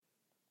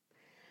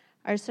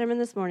Our sermon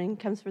this morning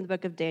comes from the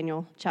book of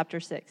Daniel, chapter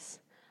 6.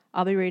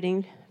 I'll be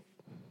reading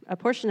a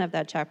portion of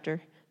that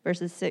chapter,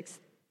 verses 6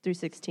 through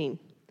 16.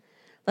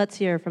 Let's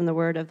hear from the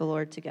word of the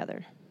Lord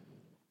together.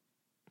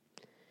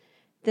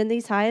 Then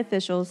these high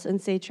officials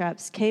and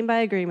satraps came by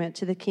agreement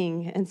to the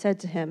king and said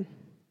to him,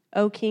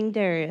 "O King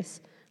Darius,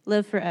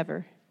 live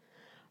forever.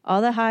 All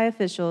the high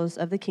officials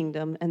of the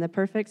kingdom and the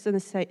prefects and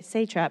the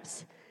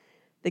satraps,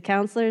 the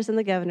counselors and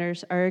the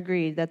governors are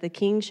agreed that the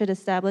king should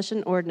establish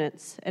an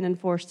ordinance and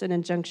enforce an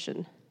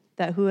injunction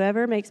that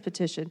whoever makes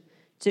petition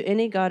to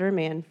any god or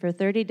man for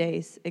 30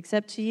 days,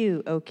 except to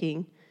you, O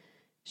king,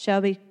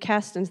 shall be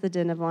cast into the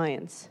den of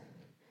lions.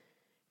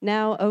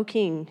 Now, O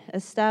king,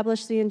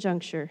 establish the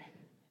injuncture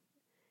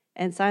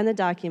and sign the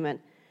document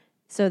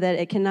so that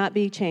it cannot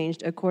be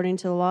changed according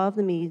to the law of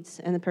the Medes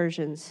and the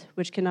Persians,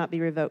 which cannot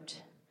be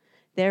revoked."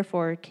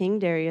 Therefore, King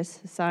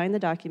Darius signed the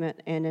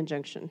document and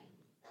injunction.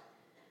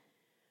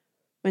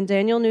 When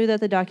Daniel knew that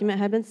the document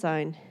had been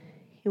signed,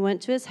 he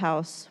went to his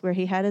house where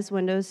he had his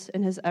windows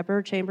in his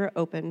upper chamber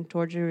open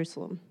toward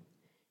Jerusalem.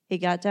 He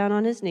got down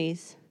on his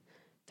knees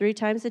 3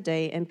 times a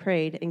day and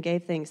prayed and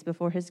gave thanks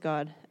before his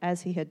God,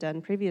 as he had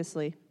done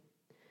previously.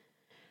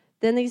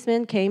 Then these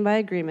men came by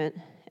agreement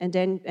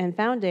and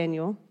found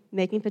Daniel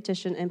making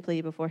petition and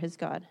plea before his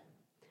God.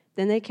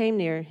 Then they came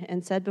near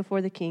and said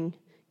before the king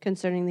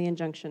concerning the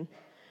injunction,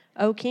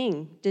 "O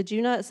king, did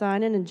you not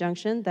sign an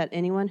injunction that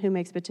anyone who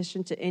makes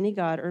petition to any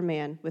god or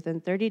man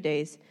within 30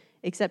 days,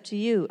 except to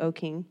you, O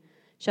king,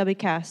 shall be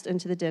cast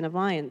into the den of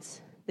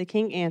lions?" The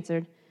king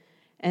answered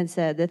and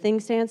said, "The thing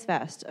stands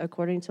fast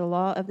according to the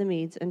law of the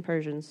Medes and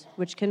Persians,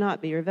 which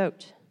cannot be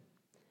revoked."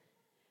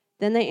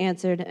 Then they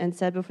answered and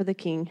said before the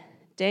king,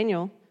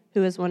 "Daniel,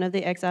 who is one of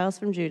the exiles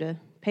from Judah,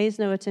 pays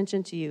no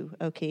attention to you,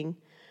 O king,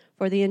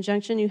 for the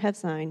injunction you have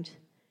signed,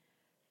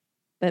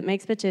 but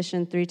makes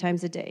petition 3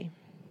 times a day."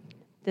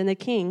 Then the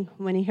king,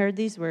 when he heard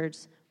these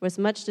words, was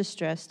much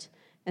distressed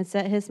and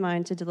set his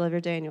mind to deliver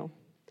Daniel.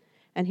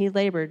 And he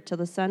labored till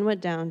the sun went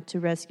down to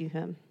rescue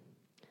him.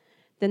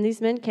 Then these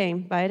men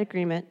came by an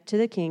agreement to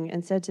the king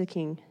and said to the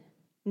king,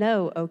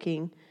 "Know, O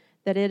king,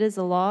 that it is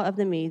the law of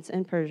the Medes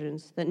and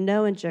Persians that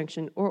no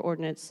injunction or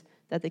ordinance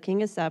that the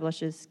king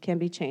establishes can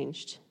be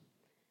changed."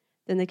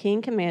 Then the king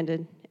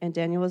commanded, and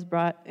Daniel was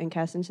brought and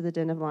cast into the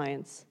den of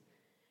lions.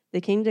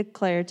 The king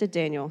declared to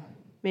Daniel,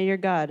 "May your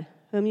God,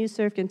 whom you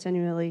serve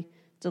continually,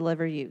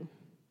 deliver you."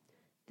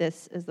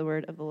 This is the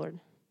word of the Lord.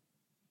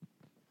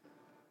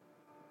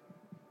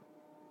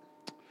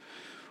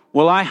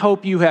 Well, I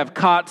hope you have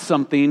caught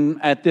something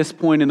at this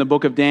point in the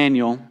book of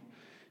Daniel,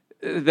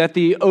 that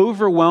the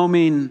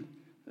overwhelming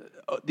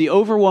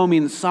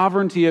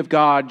sovereignty of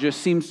God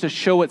just seems to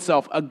show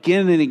itself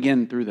again and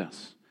again through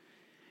this.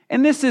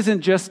 And this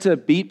isn't just to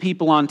beat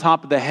people on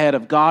top of the head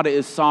of God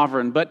is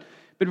sovereign, but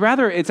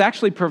rather it's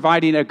actually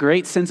providing a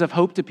great sense of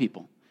hope to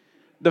people.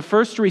 The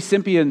first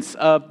recipients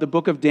of the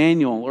book of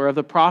Daniel, or of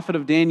the prophet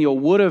of Daniel,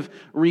 would have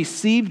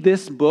received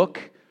this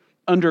book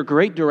under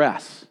great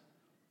duress,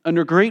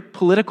 under great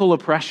political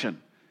oppression,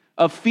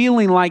 of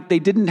feeling like they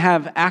didn't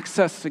have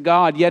access to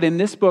God. Yet in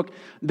this book,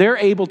 they're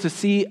able to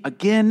see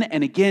again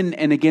and again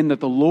and again that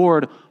the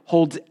Lord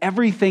holds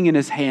everything in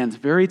his hands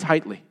very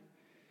tightly.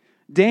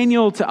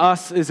 Daniel to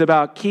us is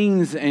about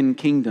kings and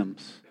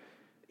kingdoms,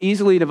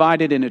 easily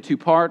divided into 2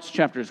 parts,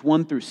 chapters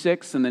 1 through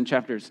 6, and then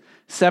chapters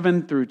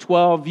 7 through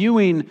 12.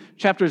 Viewing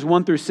chapters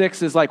 1 through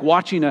 6 is like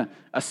watching a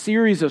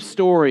series of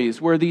stories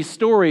where these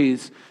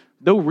stories,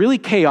 though really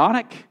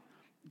chaotic,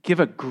 give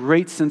a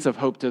great sense of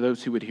hope to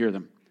those who would hear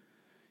them.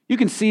 You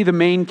can see the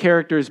main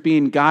characters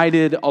being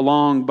guided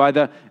along by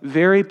the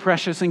very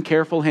precious and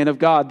careful hand of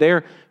God.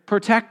 They're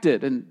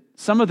protected, and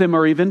some of them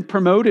are even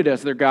promoted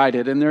as they're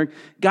guided, and they're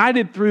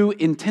guided through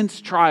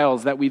intense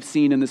trials that we've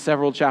seen in the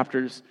several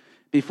chapters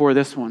before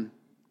this one.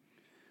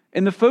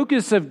 And the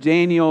focus of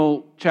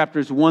Daniel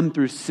chapters 1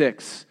 through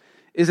 6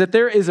 is that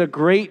there is a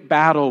great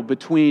battle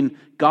between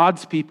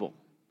God's people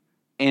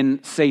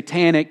and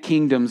satanic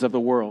kingdoms of the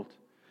world.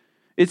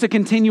 It's a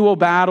continual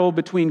battle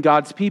between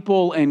God's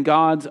people and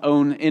God's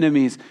own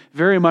enemies,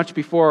 very much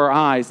before our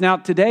eyes. Now,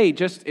 today,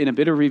 just in a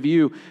bit of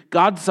review,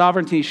 God's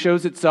sovereignty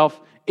shows itself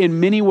in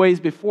many ways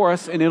before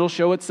us, and it'll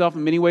show itself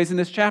in many ways in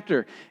this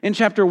chapter. In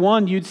chapter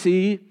 1, you'd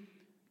see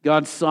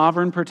God's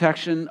sovereign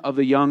protection of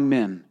the young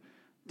men,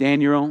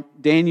 Daniel,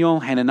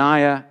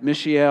 Hananiah,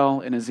 Mishael,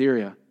 and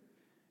Azariah.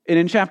 And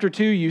in chapter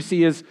 2, you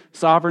see his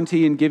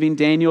sovereignty in giving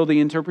Daniel the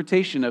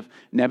interpretation of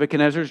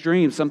Nebuchadnezzar's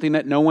dream, something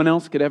that no one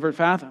else could ever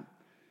fathom.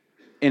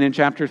 And in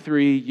chapter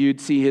 3, you'd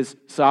see his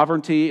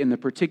sovereignty in the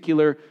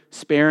particular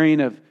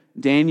sparing of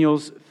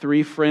Daniel's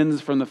 3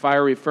 friends from the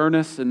fiery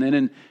furnace. And then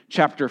in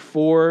chapter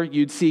 4,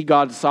 you'd see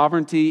God's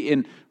sovereignty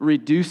in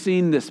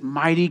reducing this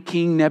mighty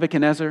king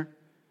Nebuchadnezzar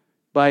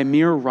by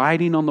mere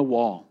writing on the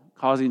wall,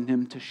 causing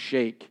him to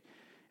shake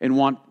and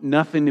want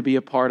nothing to be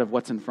a part of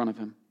what's in front of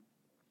him.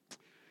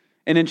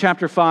 And in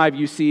chapter 5,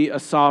 you see a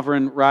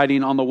sovereign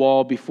writing on the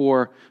wall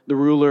before the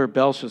ruler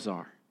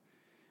Belshazzar.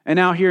 And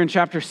now here in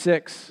chapter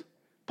 6,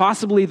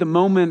 possibly the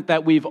moment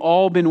that we've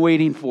all been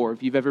waiting for,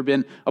 if you've ever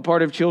been a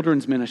part of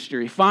children's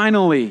ministry.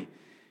 Finally,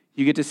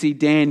 You get to see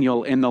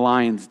Daniel in the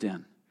lion's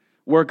den,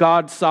 where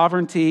God's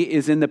sovereignty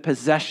is in the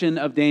possession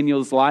of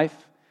Daniel's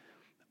life,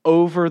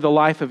 over the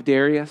life of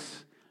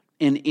Darius,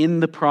 and in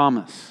the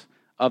promise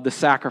of the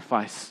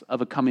sacrifice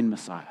of a coming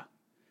Messiah.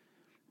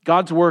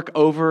 God's work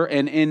over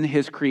and in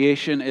his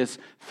creation is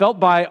felt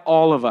by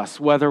all of us,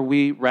 whether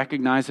we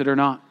recognize it or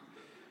not.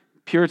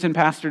 Puritan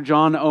pastor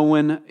John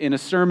Owen, in a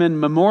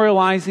sermon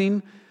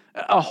memorializing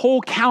a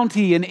whole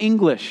county in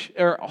England,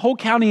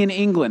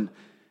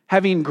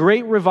 having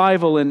great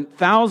revival and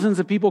thousands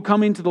of people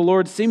coming to the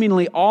Lord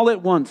seemingly all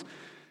at once,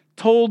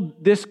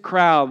 told this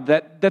crowd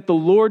that the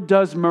Lord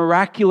does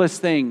miraculous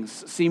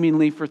things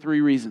seemingly for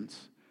three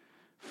reasons.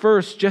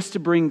 First, just to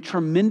bring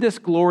tremendous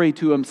glory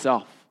to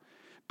himself,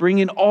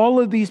 bringing all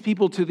of these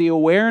people to the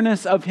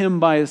awareness of him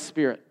by his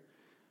Spirit,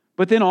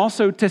 but then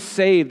also to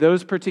save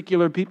those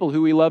particular people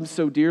who he loves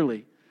so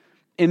dearly.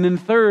 And then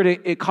third,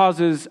 it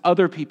causes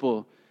other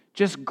people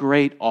just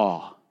great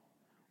awe,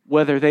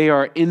 whether they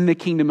are in the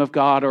kingdom of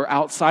God or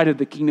outside of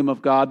the kingdom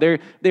of God.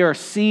 They are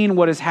seeing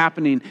what is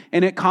happening,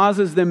 and it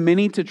causes them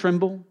many to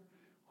tremble,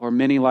 or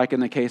many, like in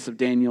the case of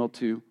Daniel,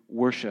 to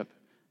worship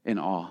in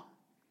awe.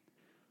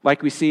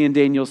 Like we see in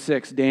Daniel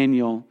 6,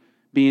 Daniel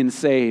being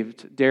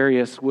saved,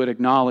 Darius would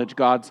acknowledge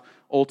God's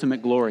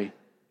ultimate glory.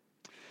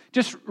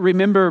 Just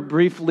remember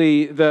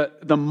briefly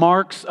the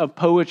marks of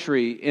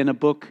poetry in a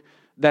book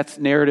that's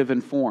narrative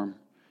in form.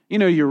 You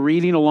know, you're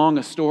reading along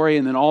a story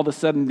and then all of a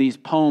sudden these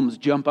poems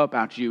jump up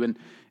at you.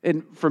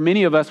 And for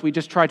many of us, we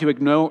just try to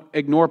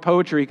ignore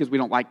poetry because we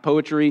don't like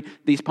poetry.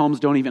 These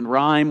poems don't even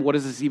rhyme. What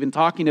is this even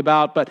talking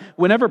about? But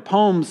whenever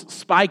poems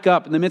spike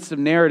up in the midst of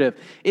narrative,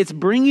 it's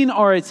bringing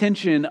our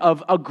attention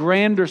of a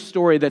grander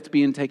story that's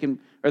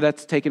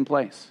taken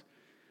place.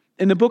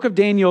 In the book of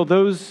Daniel,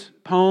 those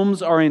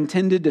poems are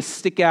intended to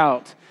stick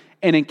out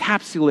and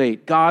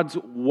encapsulate God's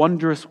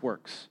wondrous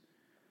works.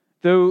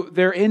 Though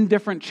they're in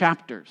different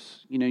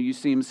chapters, you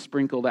see them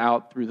sprinkled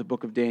out through the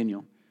book of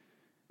Daniel.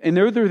 And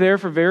they're there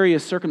for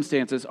various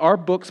circumstances. Our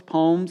book's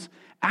poems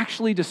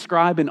actually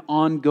describe an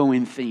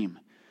ongoing theme.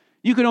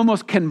 You could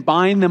almost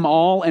combine them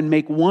all and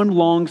make one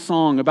long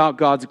song about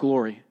God's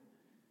glory.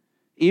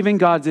 Even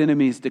God's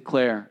enemies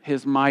declare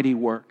his mighty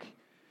work.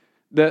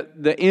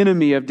 The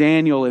enemy of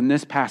Daniel in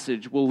this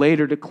passage will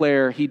later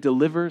declare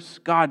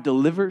God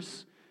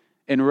delivers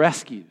and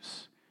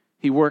rescues.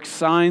 He works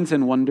signs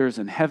and wonders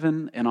in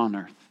heaven and on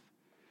earth.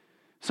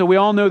 So we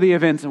all know the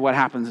events of what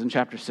happens in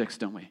chapter 6,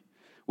 don't we?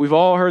 We've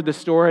all heard the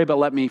story, but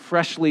let me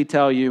freshly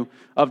tell you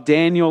of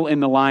Daniel in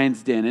the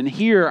lion's den. And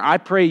here, I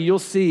pray you'll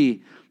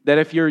see that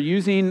if you're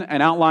using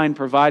an outline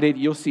provided,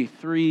 you'll see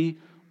three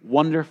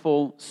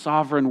wonderful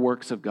sovereign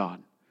works of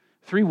God.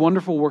 Three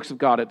wonderful works of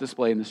God at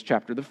display in this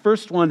chapter. The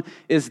first one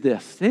is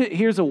this.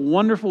 Here's a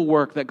wonderful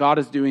work that God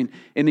is doing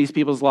in these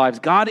people's lives.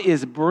 God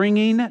is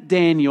bringing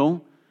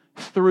Daniel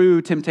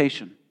through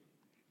temptation.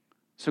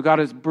 So God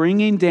is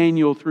bringing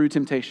Daniel through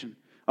temptation.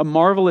 A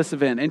marvelous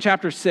event. In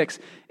chapter 6,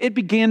 it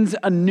begins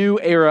a new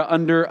era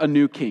under a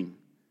new king.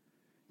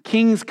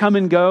 Kings come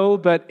and go,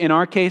 but in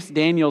our case,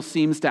 Daniel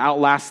seems to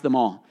outlast them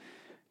all.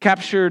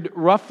 Captured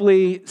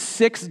roughly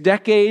 6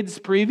 decades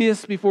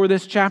before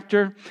this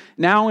chapter,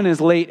 now in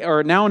his early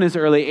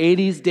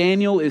 80s,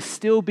 Daniel is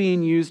still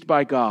being used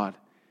by God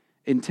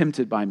and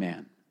tempted by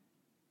man.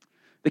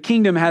 The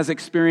kingdom has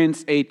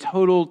experienced a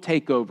total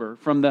takeover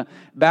from the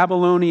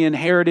Babylonian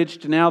heritage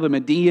to now the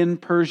Median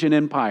Persian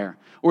Empire,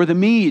 or the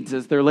Medes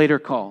as they're later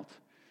called.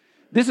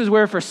 This is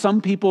where for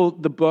some people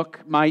the book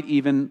might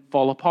even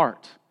fall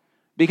apart,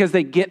 because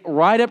they get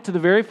right up to the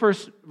very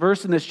first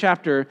verse in this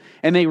chapter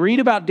and they read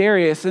about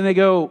Darius and they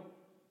go,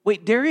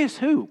 wait, Darius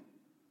who?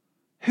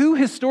 Who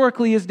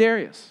historically is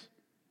Darius?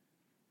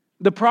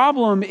 The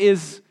problem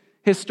is,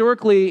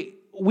 historically,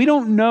 we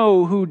don't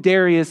know who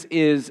Darius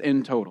is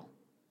in total.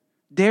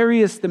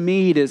 Darius the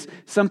Mede is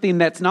something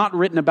that's not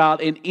written about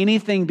in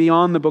anything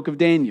beyond the book of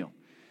Daniel.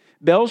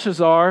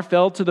 Belshazzar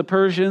fell to the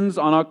Persians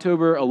on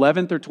October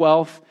 11th or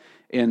 12th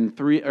in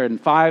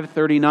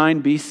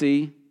 539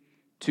 BC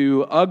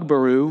to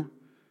Ugbaru,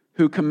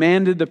 who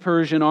commanded the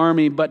Persian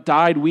army but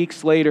died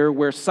weeks later,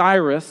 where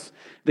Cyrus,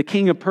 the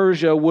king of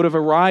Persia, would have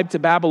arrived to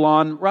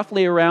Babylon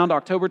roughly around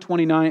October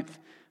 29th,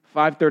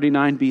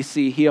 539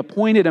 BC. He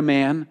appointed a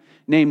man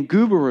named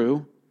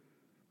Gubaru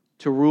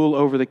to rule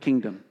over the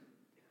kingdom.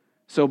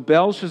 So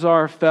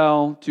Belshazzar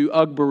fell to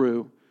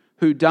Ugbaru,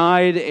 who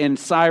died, and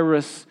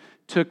Cyrus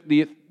took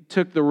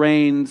the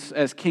reins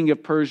as king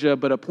of Persia,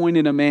 but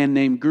appointed a man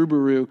named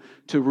Gubaru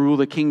to rule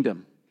the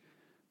kingdom.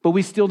 But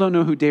we still don't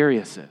know who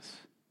Darius is.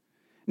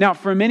 Now,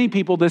 for many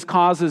people, this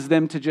causes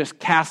them to just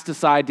cast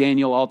aside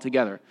Daniel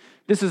altogether.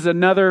 This is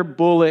another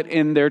bullet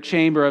in their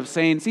chamber of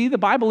saying, see, the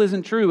Bible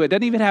isn't true. It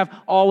doesn't even have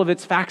all of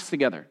its facts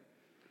together.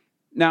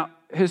 Now,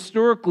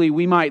 historically,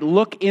 we might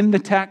look in the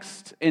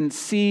text and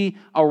see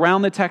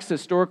around the text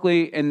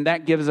historically, and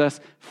that gives us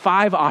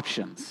 5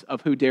 options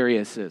of who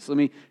Darius is. Let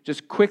me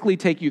just quickly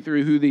take you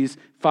through who these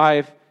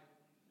 5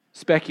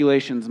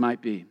 speculations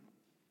might be.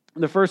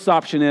 The first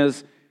option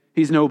is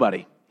he's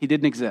nobody. He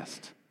didn't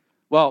exist.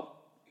 Well,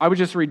 I would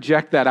just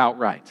reject that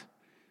outright.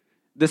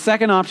 The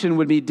second option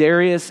would be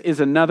Darius is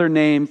another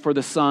name for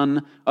the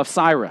son of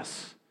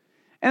Cyrus.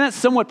 And that's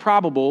somewhat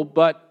probable,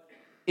 but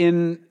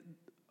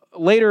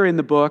later in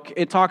the book,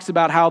 it talks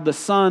about how the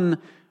son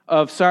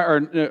of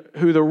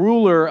who the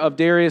ruler of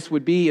Darius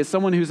would be is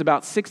someone who's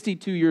about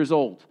 62 years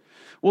old.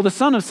 Well, the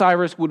son of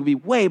Cyrus would be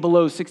way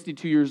below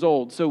 62 years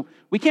old, so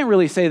we can't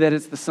really say that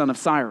it's the son of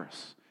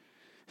Cyrus.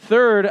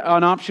 Third,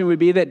 an option would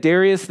be that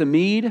Darius the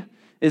Mede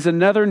is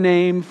another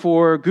name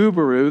for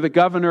Gubaru, the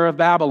governor of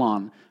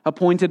Babylon,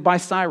 appointed by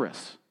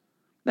Cyrus.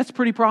 That's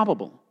pretty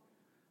probable.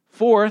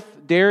 Fourth,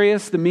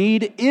 Darius the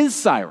Mede is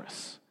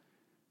Cyrus.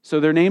 So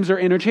their names are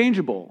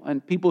interchangeable,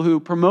 and people who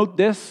promote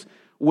this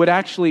would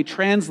actually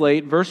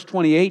translate, verse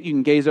 28, you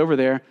can gaze over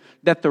there,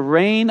 that the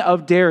reign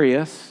of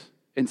Darius,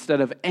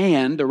 instead of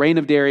the reign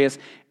of Darius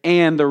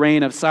and the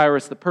reign of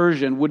Cyrus the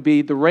Persian would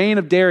be the reign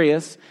of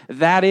Darius,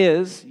 that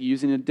is,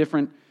 using a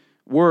different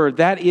word,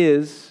 that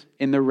is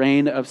in the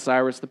reign of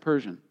Cyrus the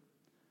Persian.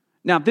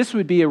 Now, this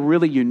would be a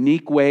really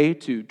unique way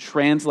to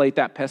translate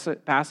that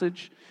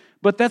passage,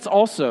 but that's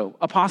also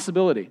a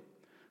possibility.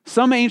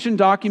 Some ancient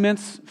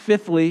documents,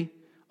 fifthly,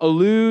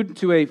 allude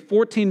to a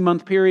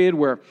 14-month period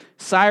where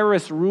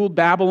Cyrus ruled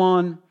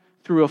Babylon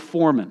through a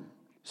foreman.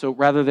 So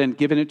rather than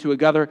giving it to a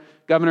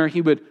governor,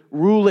 he would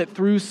rule it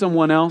through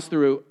someone else,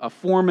 through a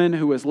foreman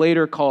who was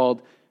later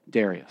called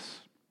Darius.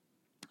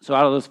 So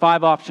out of those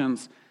 5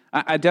 options,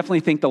 I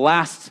definitely think the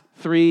last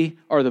 3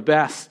 are the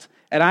best.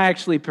 And I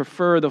actually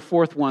prefer the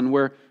 4th one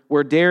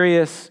where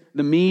Darius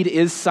the Mede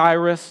is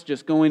Cyrus,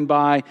 just going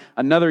by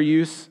another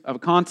use of a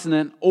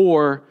consonant,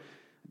 or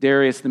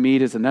Darius the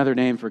Mede is another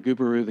name for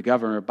Gubaru, the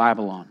governor of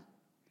Babylon.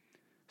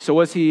 So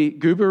was he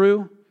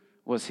Gubaru?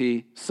 Was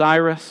he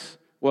Cyrus?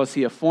 Was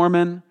he a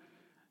foreman?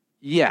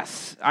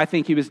 Yes, I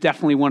think he was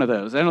definitely one of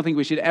those. I don't think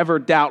we should ever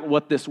doubt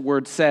what this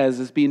word says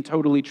as being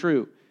totally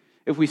true.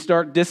 If we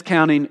start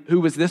discounting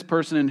who was this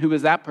person and who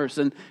was that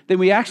person, then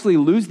we actually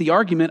lose the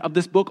argument of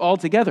this book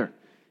altogether.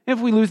 If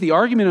we lose the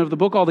argument of the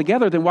book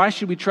altogether, then why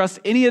should we trust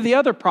any of the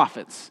other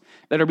prophets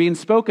that are being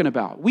spoken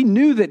about? We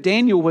knew that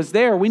Daniel was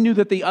there. We knew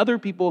that the other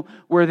people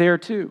were there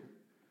too.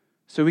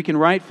 So we can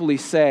rightfully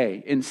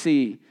say and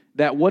see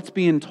that what's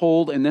being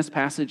told in this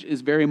passage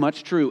is very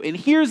much true. And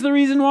here's the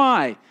reason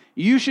why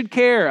you should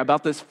care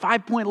about this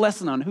 5-point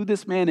lesson on who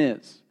this man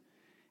is.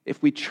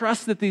 If we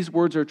trust that these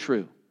words are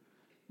true,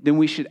 then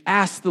we should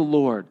ask the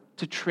Lord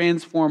to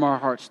transform our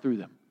hearts through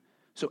them.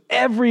 So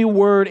every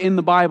word in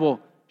the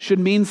Bible should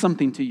mean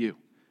something to you,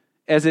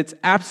 as it's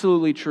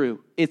absolutely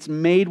true. It's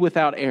made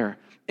without error,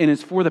 and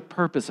it's for the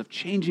purpose of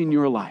changing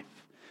your life.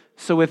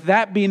 So with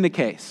that being the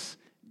case,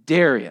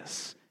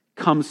 Darius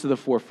comes to the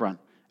forefront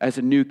as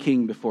a new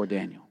king before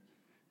Daniel.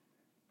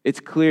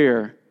 It's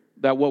clear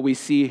that what we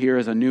see here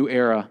is a new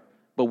era,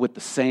 but with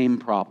the same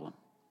problem.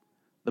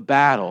 The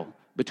battle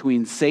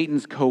between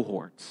Satan's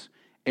cohorts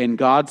and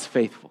God's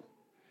faithful.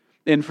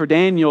 And for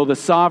Daniel, the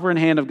sovereign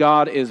hand of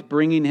God is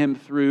bringing him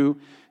through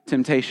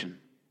temptation.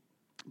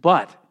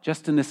 But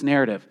just in this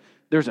narrative,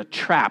 there's a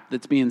trap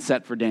that's being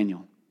set for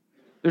Daniel.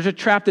 There's a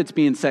trap that's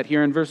being set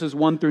here in verses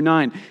 1 through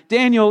 9.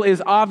 Daniel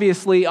is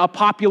obviously a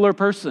popular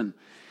person.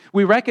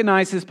 We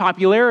recognize his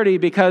popularity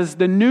because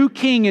the new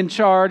king in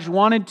charge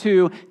wanted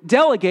to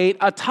delegate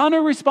a ton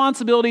of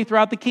responsibility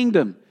throughout the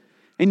kingdom.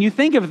 And you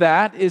think of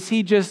that, is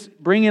he just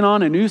bringing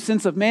on a new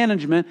sense of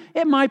management?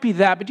 It might be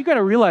that, but you got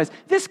to realize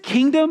this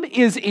kingdom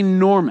is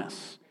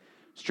enormous,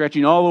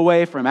 stretching all the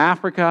way from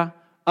Africa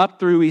up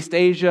through East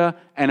Asia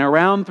and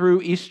around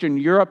through Eastern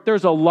Europe.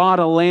 There's a lot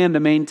of land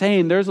to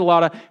maintain. There's a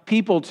lot of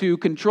people to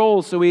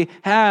control. So he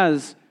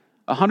has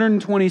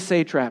 120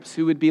 satraps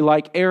who would be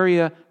like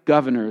area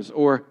governors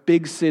or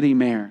big city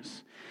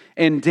mayors.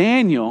 And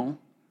Daniel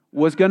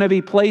was going to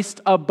be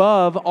placed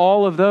above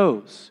all of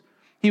those.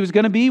 He was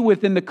going to be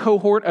within the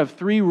cohort of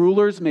 3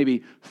 rulers,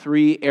 maybe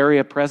 3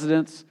 area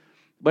presidents.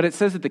 But it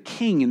says that the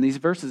king, in these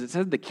verses, it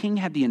says the king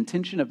had the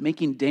intention of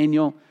making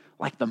Daniel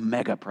like the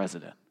mega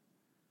president.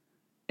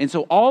 And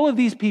so all of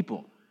these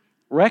people,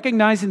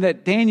 recognizing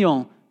that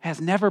Daniel has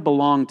never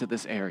belonged to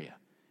this area,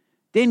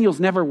 Daniel's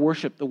never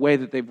worshiped the way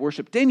that they've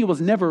worshiped, Daniel was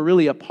never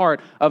really a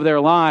part of their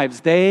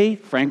lives, they,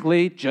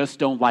 frankly, just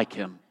don't like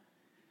him.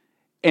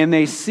 And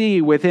they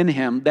see within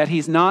him that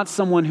he's not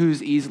someone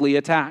who's easily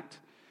attacked.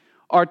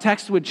 Our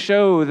text would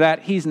show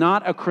that he's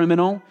not a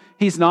criminal,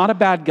 he's not a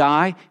bad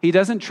guy, he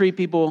doesn't treat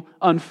people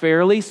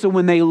unfairly. So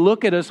when they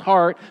look at his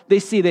heart, they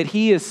see that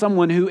he is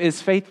someone who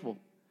is faithful.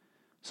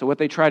 So what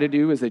they try to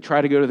do is they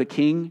try to go to the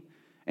king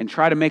and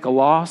try to make a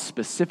law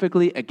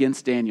specifically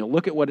against Daniel.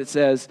 Look at what it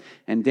says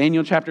in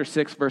Daniel chapter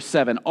 6, verse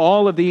 7.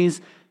 All of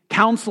these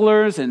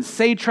counselors and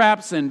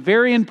satraps and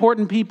very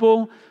important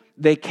people,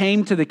 they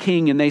came to the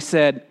king and they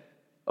said,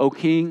 "O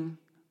king,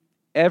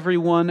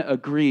 everyone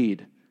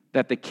agreed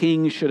that the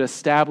king should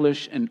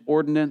establish an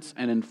ordinance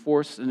and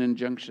enforce an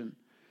injunction,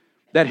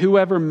 that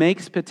whoever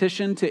makes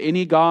petition to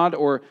any god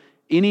or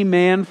any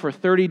man for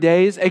 30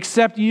 days,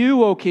 except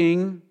you, O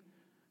king,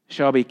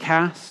 shall be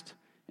cast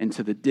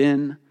into the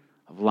den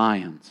of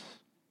lions."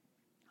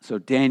 So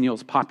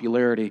Daniel's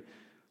popularity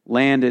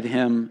landed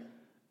him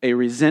a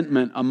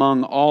resentment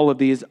among all of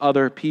these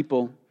other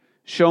people,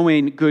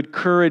 showing good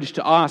courage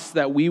to us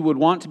that we would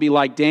want to be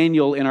like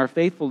Daniel in our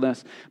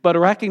faithfulness, but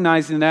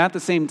recognizing that at the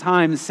same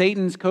time,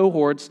 Satan's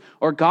cohorts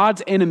or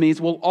God's enemies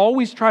will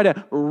always try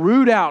to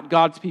root out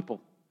God's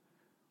people,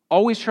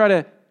 always try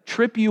to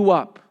trip you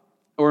up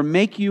or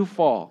make you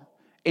fall.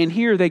 And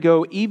here they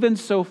go even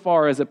so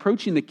far as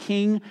approaching the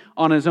king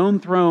on his own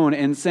throne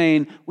and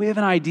saying, we have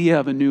an idea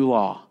of a new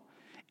law.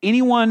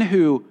 Anyone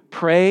who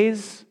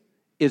prays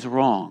is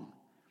wrong.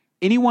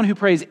 Anyone who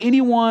prays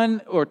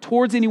anyone or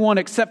towards anyone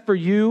except for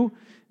you,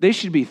 they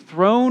should be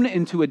thrown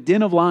into a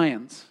den of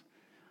lions.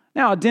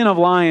 Now, a den of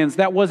lions,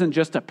 that wasn't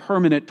just a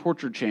permanent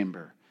torture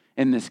chamber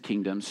in this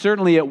kingdom.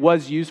 Certainly it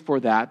was used for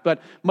that, but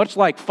much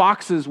like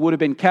foxes would have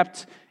been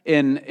kept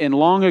in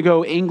long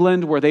ago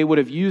England where they would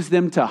have used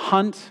them to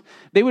hunt,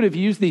 they would have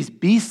used these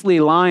beastly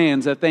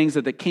lions as things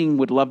that the king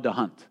would love to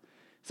hunt.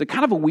 It's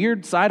kind of a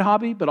weird side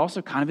hobby, but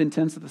also kind of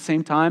intense at the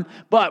same time.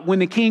 But when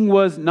the king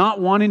was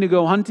not wanting to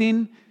go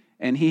hunting,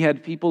 and he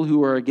had people who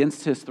were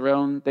against his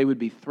throne, they would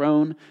be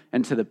thrown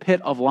into the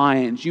pit of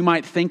lions. You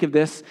might think of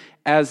this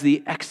as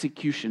the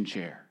execution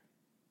chair.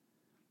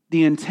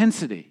 The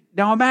intensity.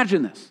 Now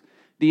imagine this.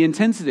 The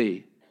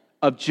intensity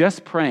of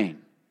just praying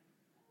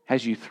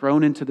has you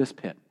thrown into this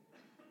pit.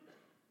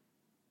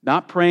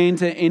 Not praying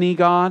to any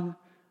God.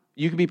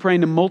 You could be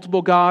praying to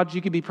multiple gods.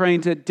 You could be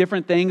praying to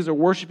different things or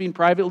worshiping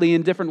privately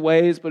in different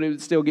ways, but it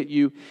would still get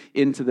you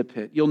into the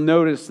pit. You'll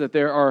notice that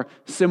there are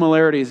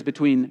similarities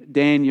between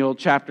Daniel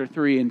chapter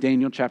 3 and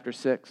Daniel chapter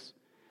 6.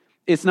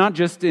 It's not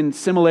just in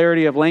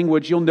similarity of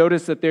language. You'll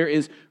notice that there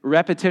is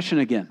repetition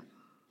again.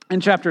 In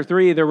chapter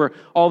 3, there were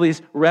all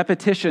these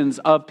repetitions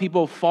of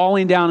people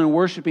falling down and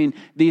worshiping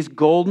these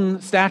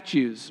golden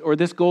statues or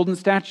this golden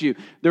statue.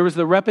 There was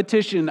the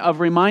repetition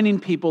of reminding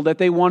people that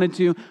they wanted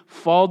to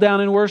fall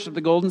down and worship the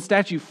golden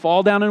statue,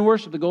 fall down and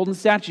worship the golden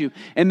statue.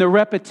 And the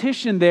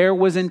repetition there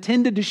was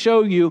intended to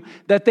show you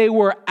that they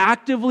were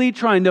actively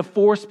trying to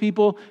force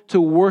people to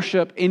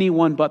worship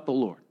anyone but the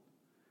Lord.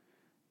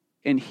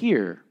 And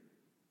here,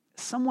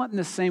 somewhat in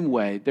the same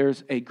way,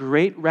 there's a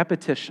great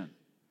repetition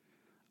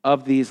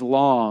of these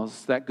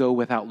laws that go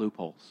without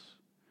loopholes.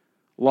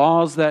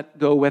 Laws that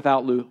go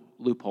without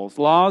loopholes.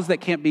 Laws that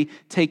can't be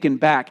taken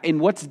back. And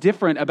what's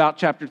different about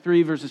chapter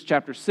 3 versus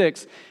chapter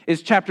 6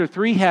 is chapter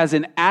 3 has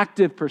an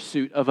active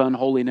pursuit of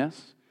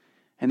unholiness,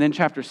 and then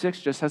chapter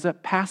 6 just has a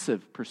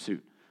passive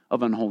pursuit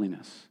of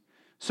unholiness.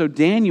 So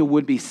Daniel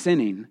would be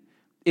sinning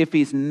if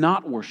he's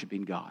not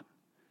worshiping God.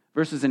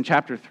 Versus in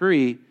chapter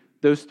 3,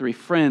 those three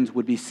friends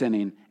would be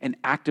sinning and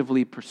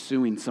actively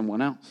pursuing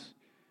someone else.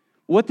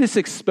 What this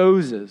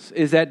exposes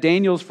is that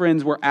Daniel's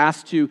friends were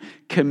asked to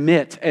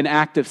commit an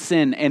act of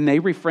sin, and they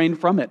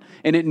refrained from it,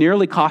 and it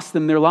nearly cost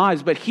them their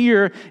lives. But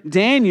here,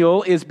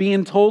 Daniel is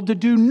being told to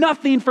do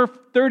nothing for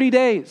 30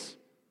 days.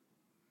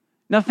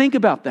 Now think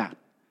about that.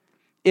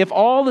 If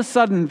all of a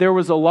sudden there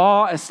was a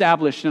law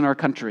established in our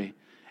country,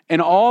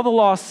 and all the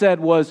law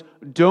said was,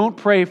 don't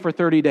pray for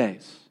 30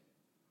 days,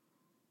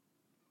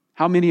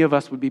 how many of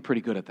us would be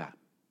pretty good at that?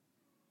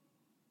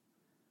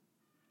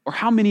 Or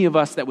how many of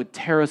us that would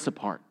tear us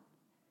apart?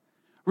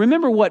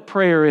 Remember what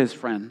prayer is,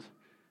 friends.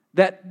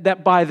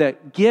 That by the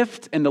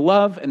gift and the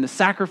love and the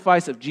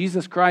sacrifice of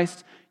Jesus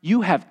Christ,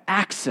 you have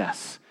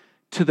access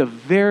to the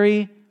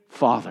very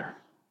Father.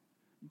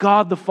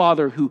 God the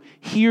Father who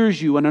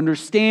hears you and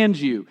understands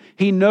you.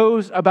 He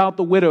knows about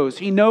the widows.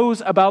 He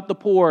knows about the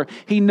poor.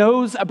 He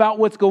knows about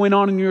what's going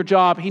on in your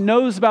job. He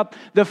knows about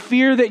the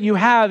fear that you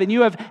have, and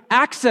you have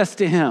access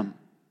to Him.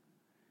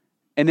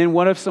 And then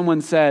what if someone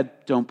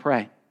said, don't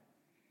pray?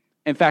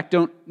 In fact,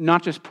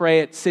 not just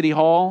pray at City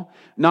Hall,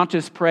 not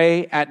just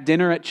pray at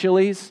dinner at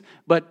Chili's,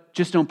 but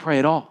just don't pray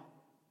at all.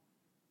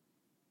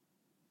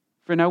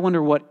 Friend, I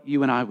wonder what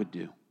you and I would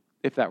do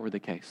if that were the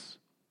case.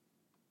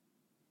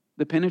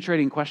 The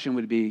penetrating question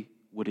would be,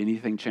 would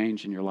anything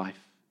change in your life?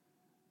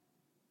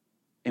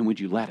 And would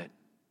you let it?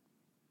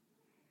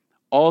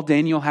 All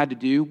Daniel had to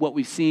do, what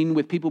we've seen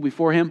with people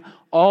before him,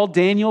 all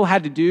Daniel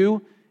had to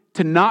do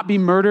to not be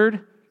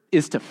murdered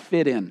is to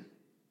fit in.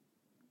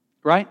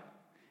 Right?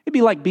 It'd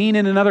be like being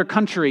in another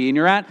country and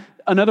you're at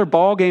another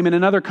ball game in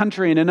another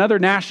country and another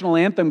national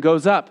anthem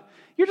goes up.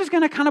 You're just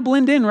going to kind of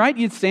blend in, right?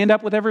 You'd stand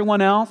up with everyone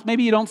else.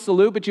 Maybe you don't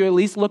salute, but you at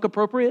least look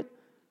appropriate.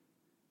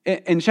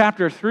 In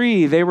chapter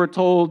 3, they were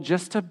told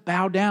just to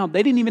bow down.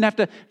 They didn't even have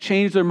to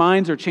change their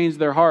minds or change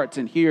their hearts.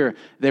 And here,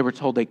 they were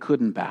told they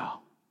couldn't bow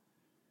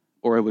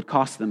or it would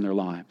cost them their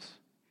lives.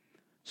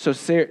 So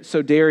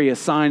Darius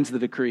signs the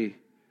decree.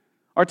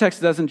 Our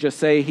text doesn't just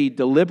say he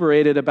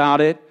deliberated about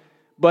it,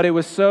 but it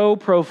was so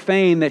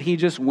profane that he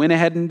just went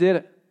ahead and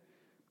did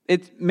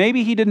it.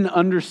 Maybe he didn't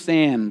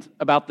understand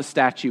about the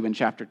statue in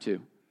chapter 2.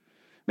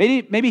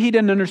 Maybe he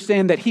didn't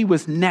understand that he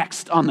was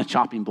next on the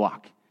chopping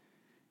block.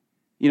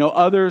 You know,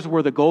 others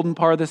were the golden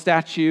part of the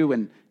statue,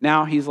 and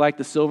now he's like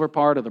the silver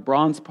part or the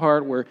bronze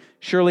part, where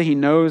surely he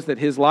knows that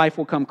his life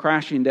will come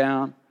crashing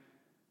down.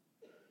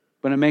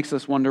 But it makes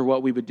us wonder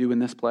what we would do in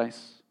this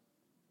place.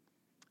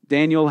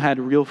 Daniel had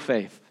real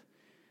faith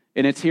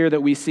And it's here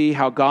that we see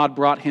how God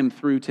brought him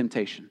through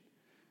temptation.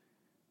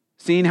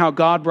 Seeing how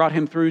God brought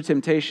him through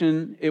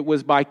temptation, it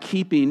was by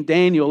keeping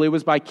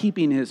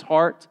his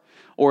heart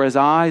or his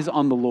eyes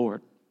on the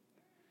Lord.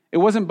 It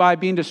wasn't by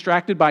being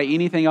distracted by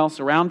anything else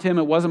around him.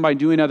 It wasn't by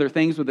doing other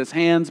things with his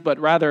hands, but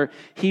rather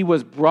he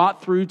was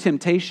brought through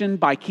temptation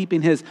by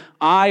keeping his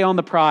eye on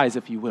the prize,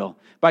 if you will,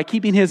 by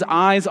keeping his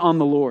eyes on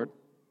the Lord,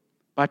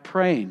 by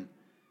praying.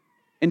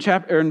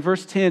 In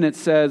verse 10, it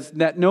says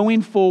that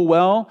knowing full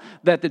well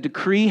that the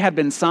decree had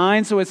been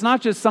signed, so it's not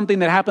just something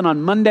that happened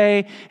on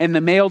Monday and the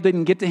mail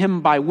didn't get to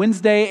him by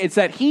Wednesday. It's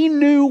that he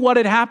knew what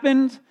had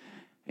happened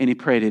and he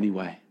prayed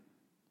anyway.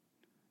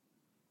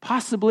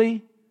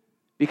 Possibly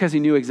because he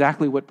knew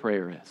exactly what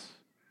prayer is.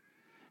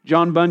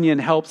 John Bunyan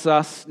helps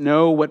us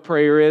know what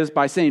prayer is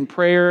by saying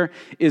prayer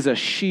is a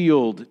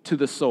shield to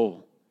the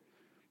soul.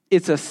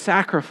 It's a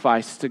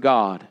sacrifice to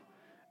God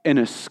and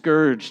a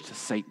scourge to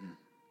Satan.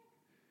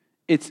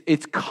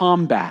 It's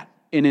combat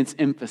in its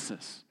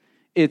emphasis.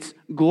 It's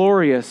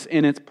glorious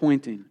in its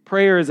pointing.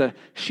 Prayer is a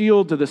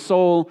shield to the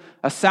soul,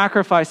 a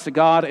sacrifice to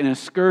God, and a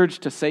scourge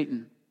to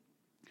Satan.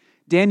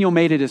 Daniel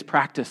made it his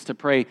practice to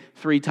pray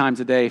 3 times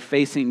a day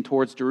facing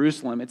towards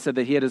Jerusalem. It said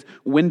that he had his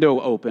window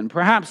open.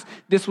 Perhaps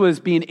this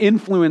was being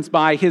influenced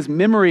by his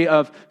memory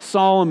of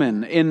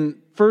Solomon in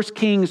 1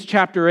 Kings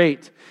chapter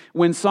 8.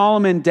 When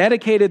Solomon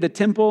dedicated the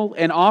temple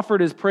and offered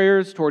his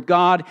prayers toward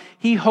God,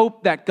 he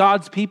hoped that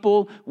God's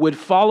people would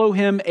follow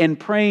him in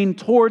praying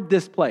toward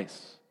this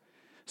place.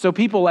 So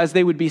people, as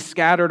they would be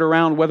scattered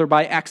around, whether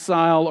by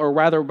exile or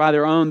rather by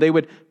their own, they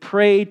would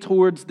pray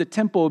towards the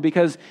temple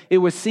because it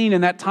was seen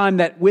in that time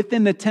that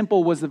within the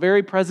temple was the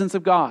very presence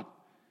of God.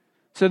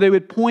 So they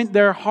would point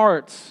their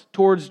hearts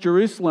towards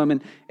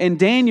Jerusalem, and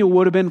Daniel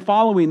would have been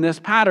following this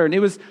pattern. It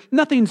was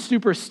nothing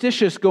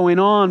superstitious going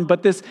on,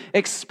 but this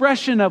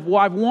expression of, well,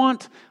 I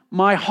want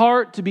my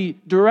heart to be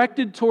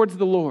directed towards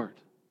the Lord.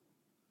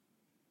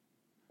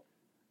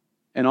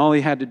 And all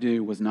he had to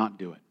do was not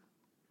do it.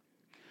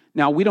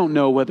 Now, we don't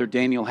know whether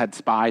Daniel had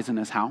spies in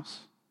his house.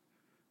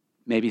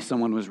 Maybe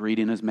someone was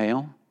reading his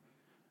mail.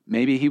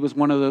 Maybe he was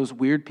one of those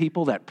weird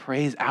people that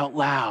prays out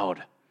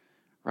loud.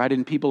 Right?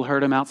 And people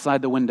heard him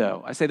outside the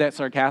window. I say that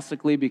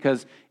sarcastically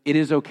because it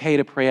is okay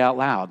to pray out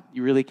loud.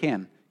 You really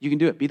can. You can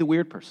do it. Be the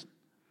weird person.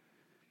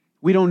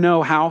 We don't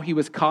know how he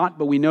was caught,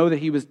 but we know that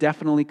he was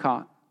definitely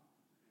caught.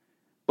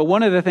 But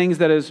one of the things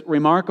that is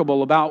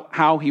remarkable about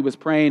how he was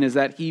praying is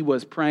that he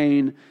was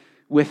praying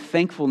with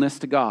thankfulness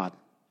to God,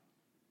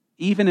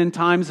 even in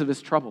times of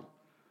his trouble.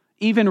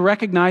 Even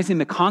recognizing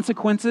the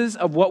consequences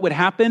of what would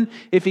happen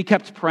if he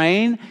kept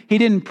praying. He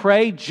didn't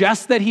pray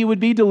just that he would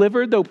be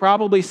delivered, though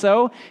probably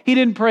so. He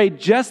didn't pray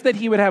just that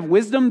he would have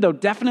wisdom, though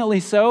definitely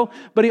so.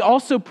 But he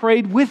also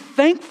prayed with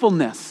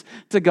thankfulness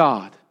to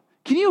God.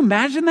 Can you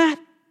imagine that?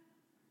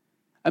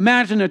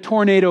 Imagine a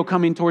tornado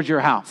coming towards your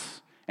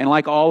house. And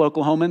like all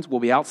Oklahomans, we'll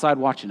be outside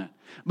watching it.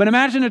 But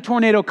imagine a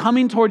tornado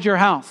coming towards your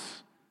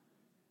house.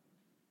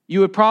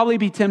 You would probably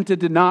be tempted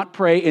to not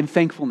pray in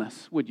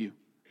thankfulness, would you?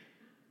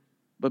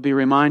 But be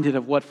reminded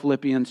of what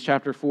Philippians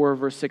chapter 4,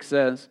 verse 6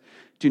 says.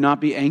 Do not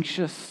be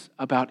anxious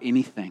about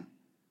anything.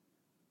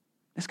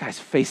 This guy's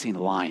facing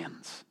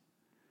lions.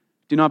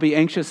 Do not be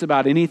anxious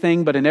about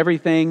anything, but in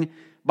everything,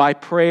 by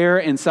prayer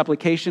and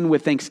supplication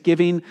with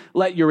thanksgiving,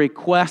 let your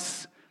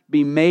requests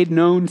be made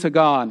known to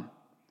God.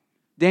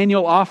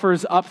 Daniel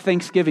offers up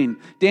thanksgiving.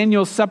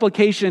 Daniel's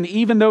supplication,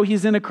 even though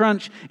he's in a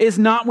crunch, is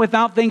not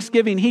without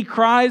thanksgiving. He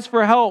cries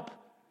for help.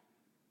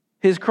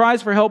 His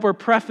cries for help are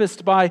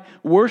prefaced by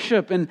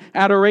worship and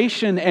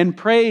adoration and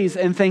praise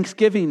and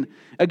thanksgiving.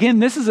 Again,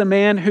 this is a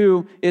man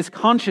who is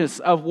conscious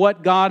of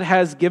what God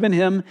has given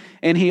him,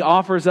 and he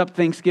offers up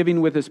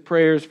thanksgiving with his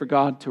prayers for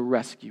God to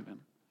rescue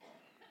him.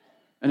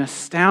 An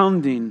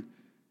astounding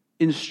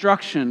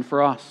instruction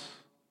for us.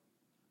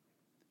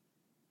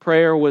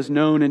 Prayer was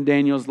known in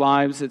Daniel's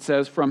lives, it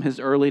says, from his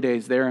early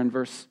days there in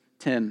verse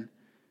 10.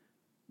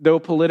 Though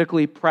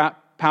politically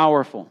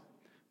powerful,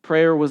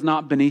 prayer was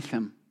not beneath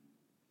him.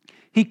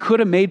 He could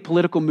have made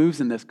political moves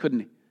in this,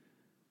 couldn't he?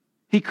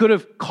 He could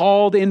have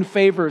called in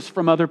favors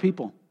from other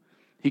people.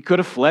 He could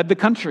have fled the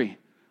country,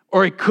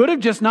 or he could have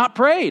just not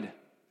prayed.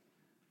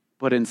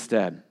 But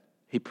instead,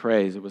 he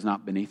prays. It was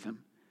not beneath him.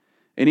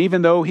 And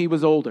even though he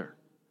was older,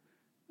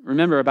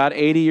 remember, about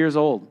 80 years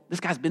old, this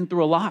guy's been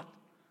through a lot.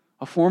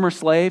 A former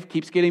slave,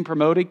 keeps getting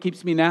promoted,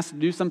 keeps being asked to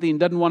do something he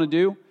doesn't want to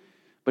do,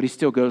 but he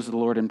still goes to the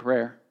Lord in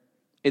prayer.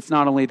 It's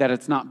not only that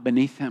it's not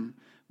beneath him,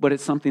 but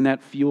it's something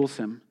that fuels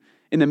him.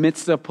 In the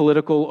midst of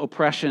political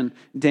oppression,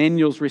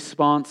 Daniel's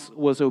response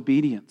was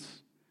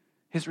obedience.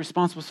 His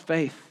response was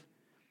faith.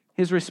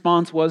 His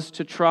response was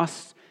to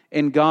trust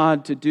in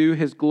God to do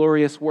his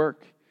glorious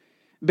work.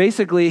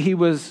 Basically, he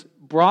was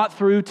brought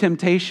through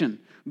temptation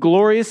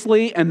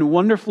gloriously and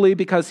wonderfully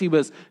because he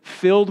was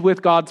filled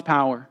with God's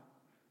power.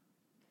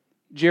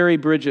 Jerry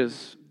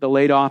Bridges, the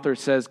late author,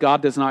 says,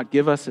 God does not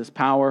give us his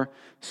power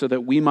so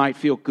that we might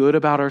feel good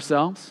about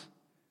ourselves.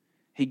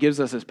 He gives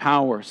us his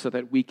power so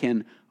that we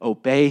can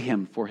obey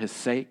him for his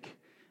sake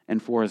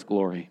and for his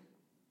glory.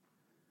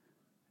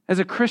 As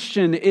a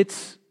Christian,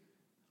 it's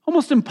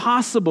Almost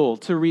impossible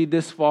to read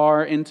this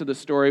far into the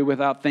story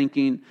without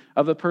thinking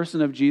of the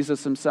person of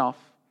Jesus himself.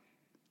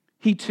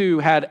 He too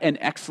had an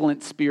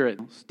excellent spirit.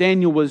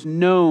 Daniel was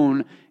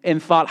known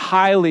and thought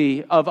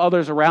highly of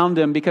others around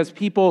him because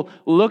people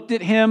looked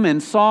at him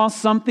and saw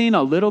something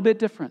a little bit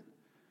different.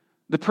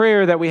 The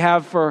prayer that we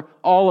have for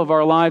all of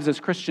our lives as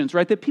Christians,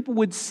 right? That people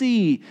would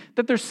see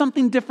that there's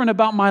something different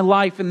about my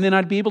life, and then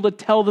I'd be able to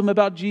tell them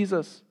about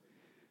Jesus.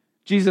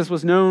 Jesus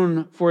was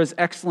known for his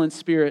excellent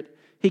spirit.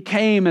 He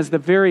came as the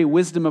very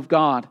wisdom of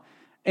God.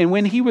 And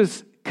when he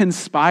was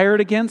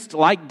conspired against,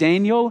 like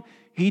Daniel,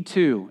 he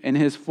too, in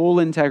his full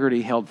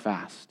integrity, held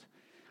fast.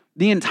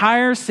 The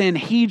entire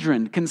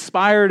Sanhedrin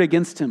conspired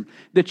against him.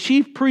 The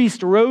chief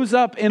priest rose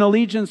up in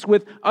allegiance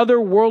with other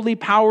worldly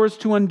powers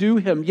to undo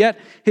him. Yet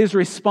his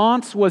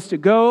response was to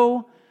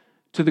go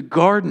to the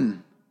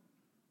garden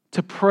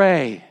to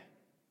pray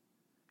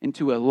and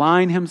to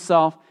align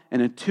himself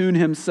and attune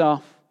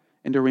himself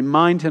and to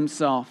remind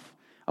himself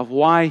of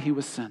why he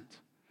was sent,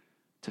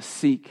 to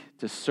seek,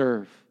 to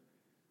serve,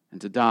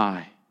 and to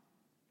die.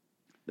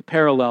 The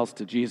parallels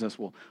to Jesus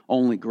will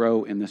only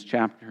grow in this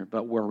chapter,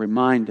 but we're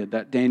reminded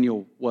that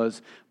Daniel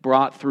was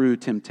brought through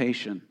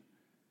temptation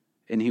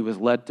and he was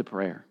led to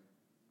prayer.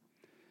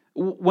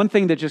 One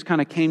thing that just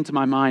kind of came to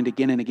my mind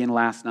again and again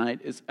last night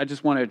is I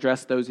just want to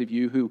address those of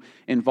you who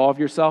involve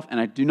yourself, and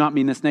I do not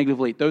mean this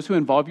negatively, those who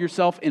involve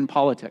yourself in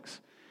politics,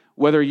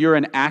 whether you're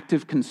an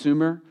active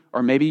consumer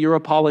or maybe you're a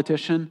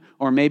politician,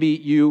 or maybe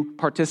you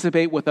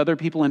participate with other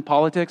people in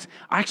politics.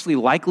 I actually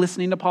like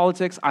listening to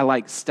politics. I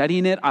like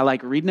studying it. I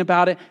like reading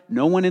about it.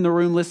 No one in the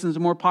room listens to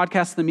more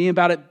podcasts than me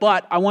about it,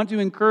 but I want to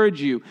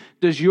encourage you.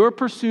 Does your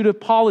pursuit of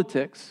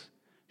politics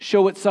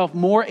show itself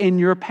more in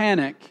your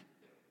panic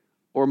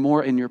or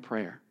more in your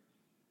prayer?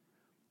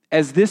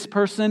 As this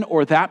person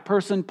or that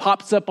person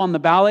pops up on the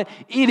ballot,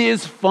 it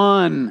is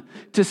fun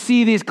to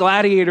see these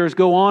gladiators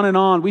go on and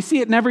on. We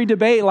see it in every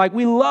debate. Like,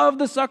 we love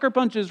the sucker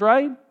punches,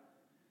 right?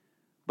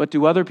 But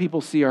do other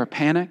people see our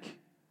panic,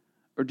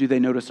 or do they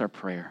notice our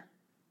prayer?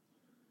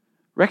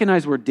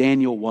 Recognize where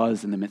Daniel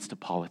was in the midst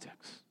of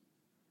politics.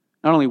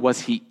 Not only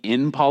was he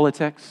in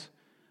politics,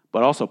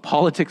 but also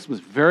politics was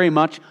very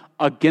much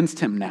against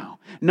him now.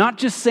 Not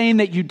just saying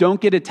that you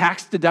don't get a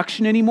tax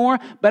deduction anymore,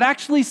 but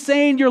actually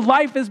saying your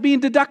life is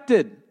being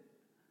deducted.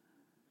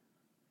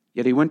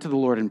 Yet he went to the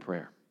Lord in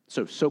prayer.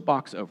 So,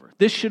 soapbox over.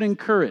 This should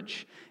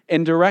encourage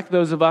and direct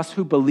those of us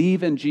who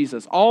believe in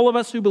Jesus. All of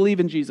us who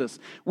believe in Jesus.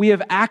 We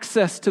have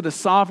access to the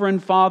sovereign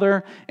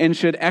Father and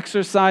should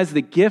exercise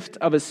the gift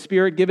of His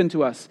Spirit given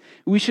to us.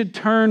 We should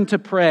turn to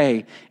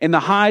pray in the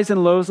highs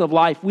and lows of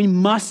life. We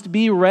must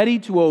be ready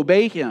to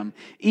obey Him,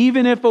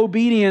 even if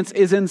obedience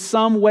is in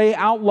some way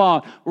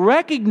outlawed.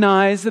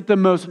 Recognize that the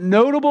most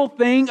notable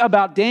thing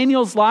about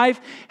Daniel's life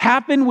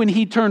happened when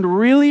he turned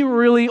really,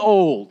 really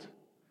old.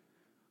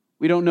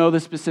 We don't know the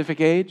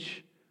specific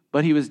age,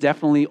 but he was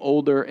definitely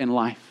older in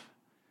life.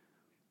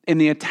 And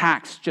the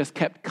attacks just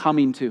kept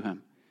coming to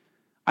him.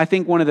 I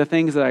think one of the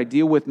things that I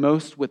deal with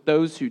most with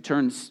those who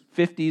turn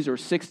 50s or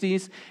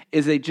 60s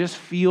is they just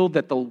feel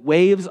that the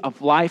waves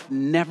of life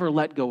never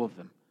let go of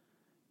them.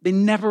 They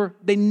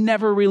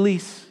never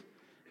release.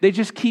 They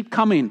just keep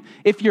coming.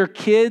 If your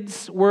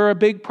kids were a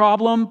big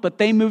problem, but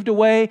they moved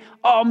away,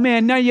 oh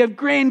man, now you have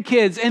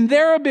grandkids and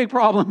they're a big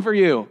problem for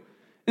you.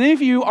 And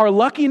if you are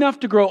lucky enough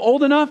to grow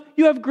old enough,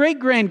 you have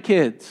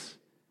great-grandkids.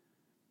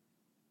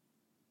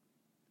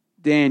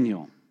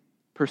 Daniel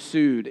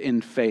pursued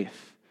in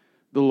faith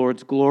the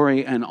Lord's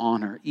glory and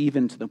honor,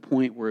 even to the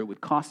point where it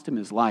would cost him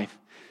his life.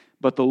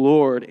 But the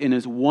Lord, in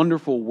His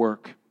wonderful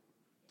work,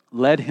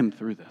 led him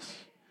through this.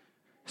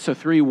 So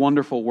 3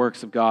 wonderful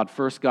works of God.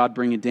 First, God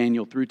bringing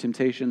Daniel through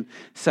temptation.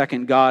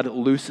 Second, God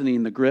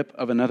loosening the grip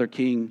of another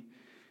king.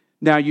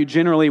 Now, you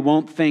generally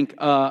won't think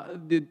that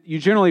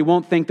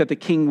the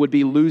king would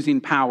be losing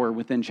power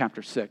within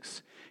chapter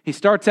 6. He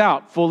starts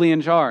out fully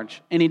in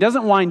charge, and he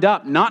doesn't wind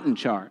up not in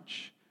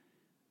charge.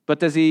 But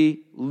does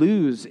he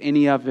lose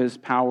any of his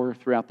power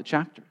throughout the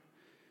chapter?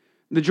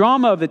 The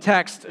drama of the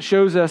text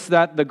shows us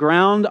that the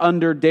ground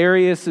under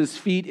Darius's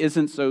feet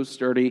isn't so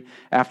sturdy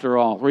after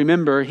all.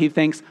 Remember, he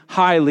thinks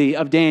highly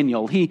of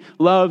Daniel. He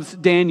loves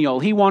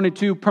Daniel. He wanted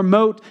to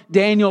promote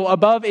Daniel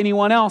above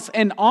anyone else.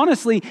 And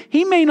honestly,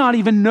 he may not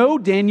even know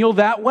Daniel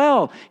that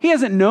well. He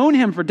hasn't known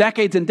him for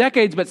decades and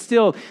decades, but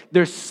still,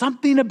 there's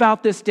something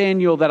about this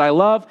Daniel that I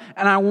love,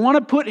 and I want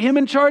to put him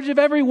in charge of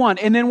everyone.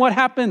 And then what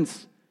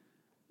happens?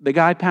 The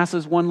guy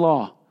passes one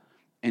law,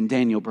 and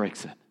Daniel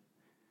breaks it.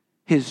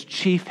 His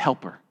chief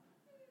helper,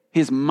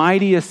 his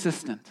mighty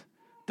assistant,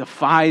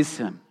 defies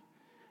him.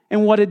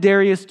 And what did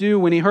Darius do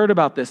when he heard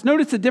about this?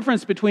 Notice the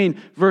difference between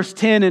verse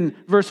 10 and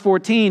verse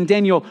 14.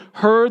 Daniel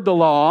heard the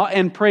law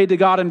and prayed to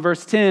God in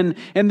verse 10.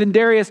 And then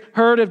Darius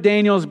heard of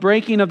Daniel's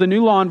breaking of the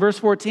new law in verse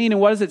 14. And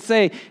what does it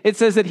say? It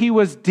says that he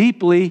was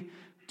deeply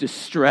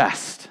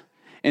distressed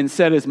and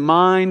set his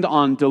mind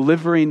on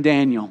delivering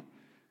Daniel.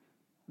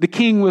 The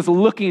king was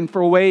looking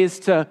for ways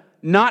to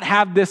not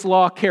have this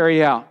law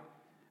carry out.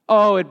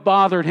 Oh, it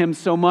bothered him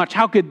so much.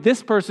 How could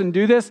this person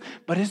do this?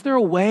 But is there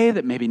a way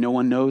that maybe no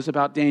one knows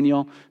about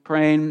Daniel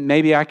praying?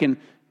 Maybe I can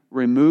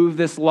remove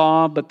this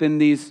law, but then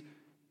these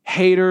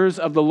haters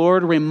of the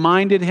Lord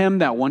reminded him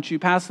that once you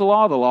pass the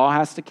law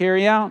has to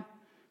carry out.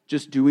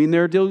 Just doing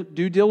their due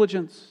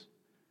diligence.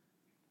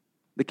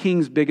 The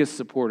king's biggest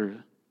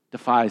supporter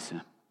defies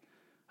him.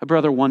 A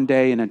brother one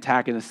day, an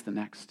antagonist the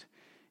next.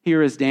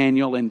 Here is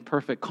Daniel in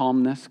perfect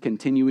calmness,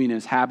 continuing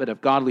his habit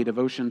of godly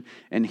devotion,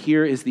 and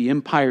here is the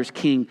empire's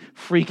king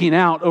freaking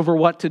out over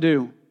what to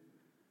do.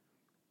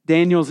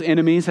 Daniel's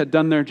enemies had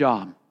done their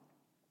job.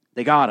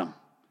 They got him.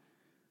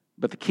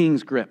 But the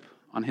king's grip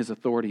on his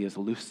authority is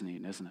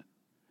loosening, isn't it?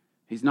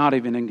 He's not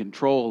even in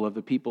control of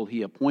the people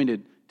he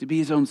appointed to be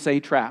his own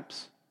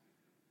satraps.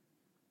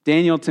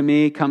 Daniel, to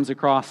me, comes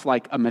across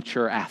like a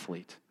mature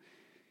athlete.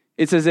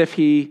 It's as if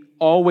he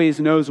always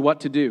knows what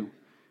to do.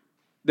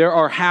 There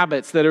are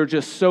habits that are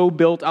just so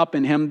built up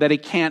in him that he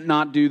can't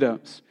not do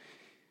those.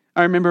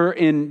 I remember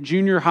in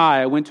junior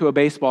high, I went to a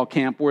baseball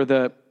camp where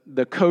the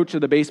coach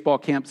of the baseball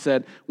camp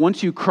said,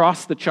 once you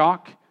cross the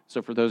chalk,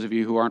 so for those of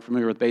you who aren't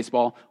familiar with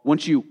baseball,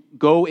 once you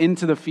go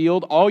into the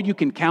field, all you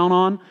can count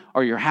on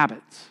are your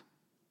habits.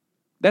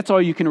 That's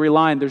all you can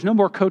rely on. There's no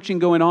more coaching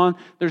going on.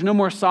 There's no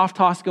more soft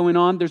toss going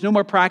on. There's no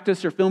more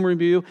practice or film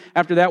review.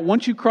 After that,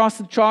 once you cross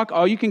the chalk,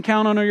 all you can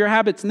count on are your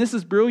habits. And this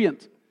is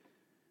brilliant.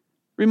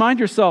 Remind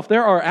yourself,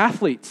 there are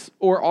athletes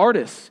or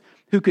artists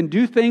who can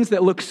do things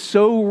that look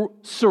so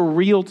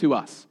surreal to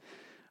us.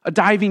 A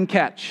diving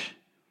catch,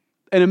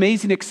 an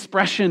amazing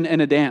expression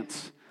in a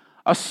dance,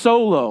 a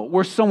solo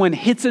where someone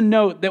hits a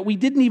note that we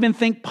didn't even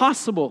think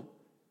possible.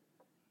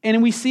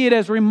 And we see it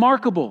as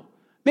remarkable.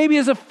 Maybe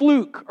as a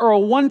fluke or a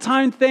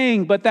one-time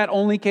thing, but that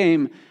only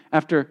came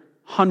after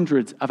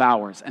hundreds of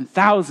hours and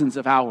thousands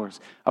of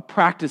hours of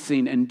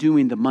practicing and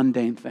doing the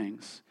mundane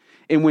things.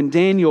 And when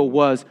Daniel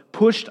was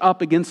pushed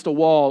up against a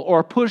wall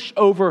or pushed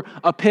over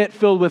a pit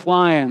filled with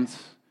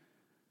lions,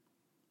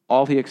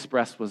 all he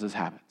expressed was his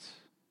habits.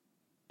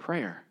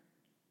 Prayer.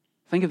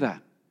 Think of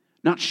that.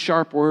 Not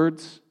sharp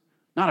words,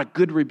 not a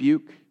good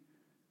rebuke,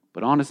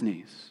 but on his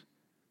knees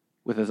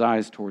with his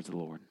eyes towards the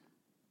Lord.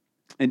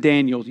 In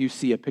Daniel, you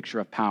see a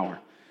picture of power.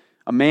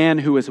 A man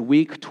who is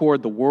weak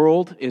toward the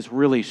world is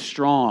really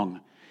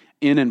strong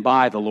in and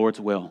by the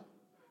Lord's will.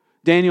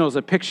 Daniel is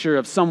a picture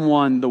of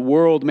someone the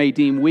world may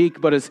deem weak,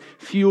 but is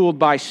fueled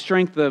by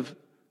strength of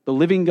the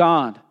living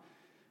God.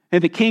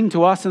 And the king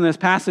to us in this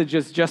passage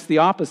is just the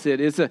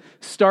opposite. It's a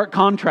stark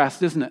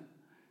contrast, isn't it?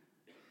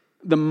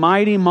 The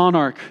mighty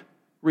monarch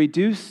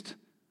reduced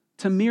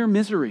to mere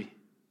misery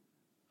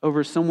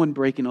over someone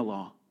breaking a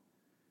law.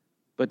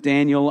 But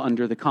Daniel,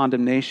 under the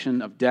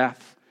condemnation of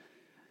death,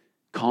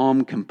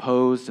 calm,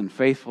 composed, and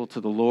faithful to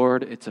the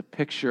Lord, it's a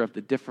picture of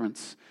the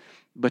difference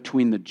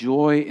between the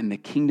joy in the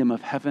kingdom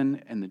of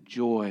heaven and the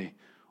joy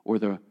or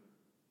the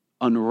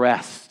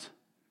unrest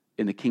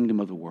in the kingdom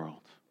of the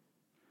world.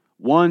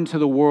 One to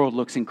the world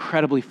looks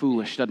incredibly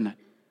foolish, doesn't it?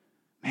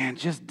 Man,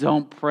 just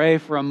don't pray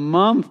for a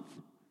month.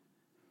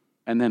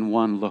 And then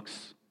one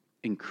looks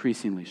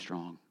increasingly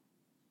strong.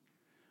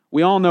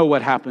 We all know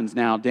what happens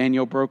now.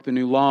 Daniel broke the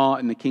new law,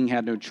 and the king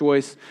had no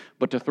choice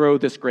but to throw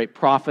this great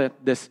prophet,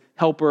 this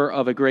helper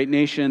of a great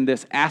nation,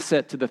 this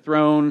asset to the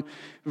throne.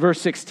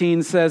 Verse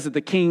 16 says that the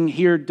king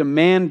here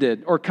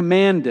demanded or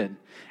commanded,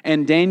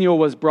 and Daniel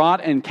was brought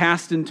and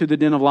cast into the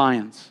den of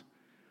lions.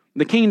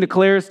 The king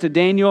declares to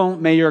Daniel,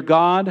 "May your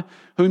God,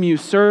 whom you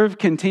serve,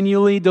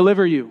 continually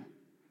deliver you."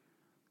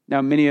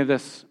 Now, many of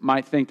us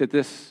might think that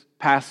this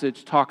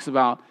passage talks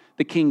about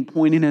the king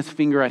pointing his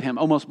finger at him,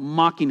 almost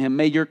mocking him.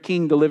 May your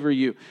king deliver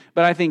you.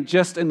 But I think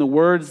just in the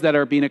words that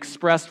are being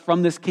expressed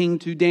from this king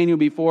to Daniel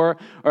before,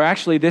 are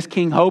actually this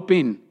king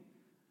hoping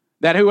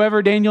that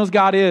whoever Daniel's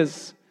God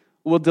is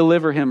will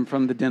deliver him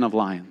from the den of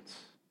lions.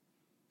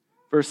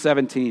 Verse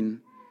 17,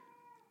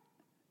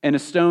 and a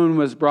stone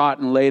was brought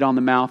and laid on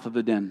the mouth of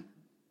the den.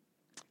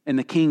 And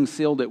the king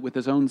sealed it with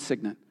his own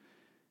signet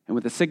and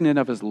with the signet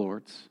of his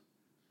lords,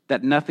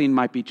 that nothing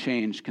might be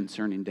changed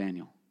concerning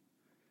Daniel.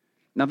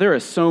 Now, there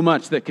is so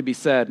much that could be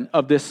said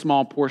of this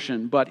small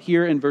portion, but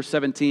here in verse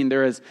 17,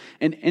 there is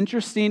an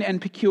interesting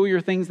and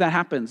peculiar thing that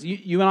happens.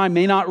 You and I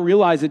may not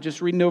realize it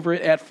just reading over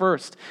it at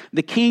first.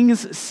 The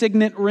king's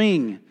signet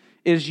ring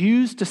is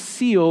used to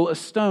seal a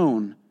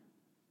stone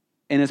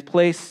and is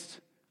placed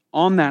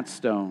on that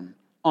stone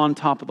on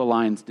top of the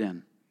lion's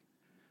den.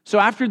 So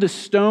after the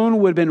stone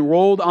would have been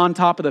rolled on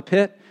top of the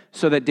pit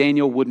so that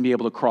Daniel wouldn't be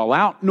able to crawl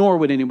out, nor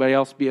would anybody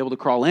else be able to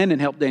crawl in and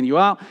help Daniel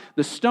out,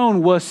 the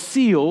stone was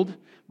sealed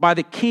by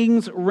the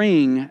king's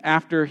ring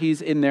after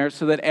he's in there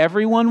so that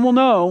everyone will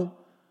know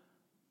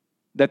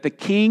that the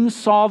king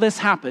saw this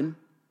happen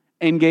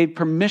and gave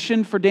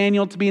permission for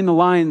Daniel to be in the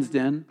lion's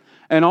den,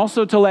 and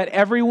also to let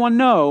everyone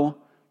know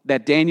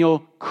that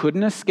Daniel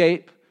couldn't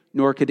escape,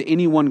 nor could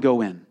anyone go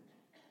in.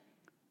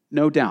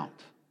 No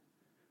doubt.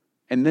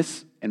 And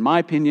this, in my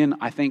opinion,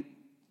 I think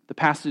The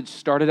passage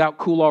started out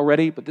cool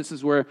already, but this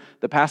is where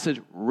the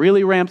passage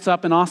really ramps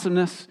up in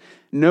awesomeness.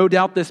 No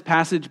doubt this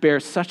passage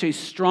bears such a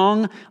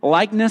strong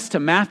likeness to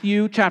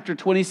Matthew chapter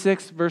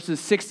 26, verses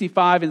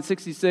 65 and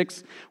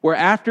 66, where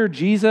after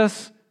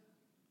Jesus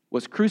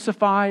was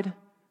crucified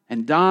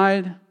and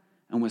died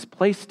and was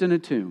placed in a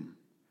tomb,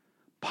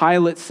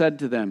 Pilate said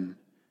to them,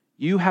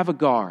 "You have a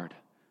guard,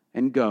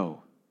 and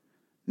go.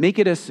 Make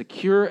it as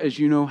secure as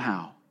you know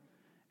how."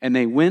 And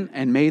they went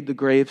and made the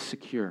grave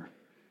secure.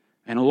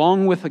 And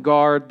along with the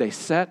guard, they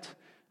set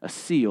a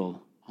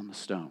seal on the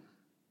stone.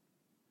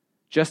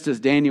 Just as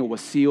Daniel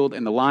was sealed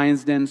in the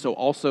lion's den, so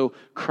also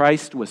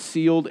Christ was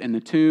sealed in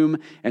the tomb.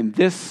 And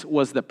this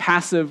was the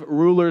passive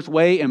ruler's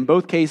way in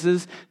both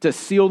cases to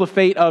seal the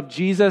fate of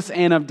Jesus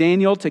and of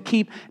Daniel, to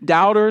keep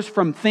doubters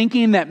from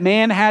thinking that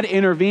man had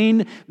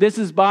intervened. This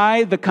is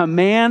by the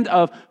command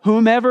of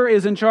whomever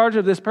is in charge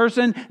of this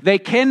person. They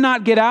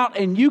cannot get out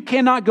and you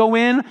cannot go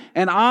in.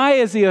 And I,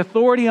 as the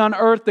authority on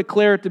earth,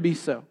 declare it to be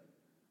so.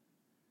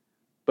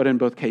 But in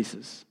both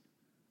cases,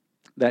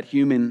 that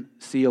human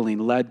sealing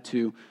led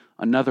to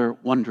another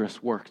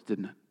wondrous work,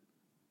 didn't it?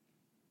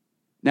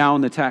 Now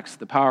in the text,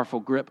 the powerful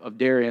grip of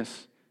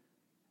Darius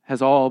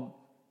has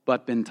all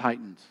but been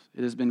tightened.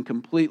 It has been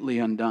completely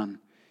undone.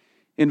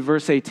 In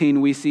verse 18,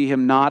 we see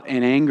him not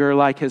in anger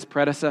like his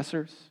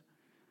predecessors.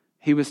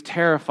 He was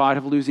terrified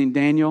of losing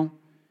Daniel,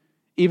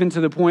 even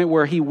to the point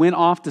where he went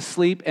off to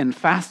sleep and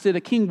fasted.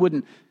 A king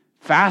wouldn't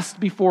fast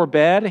before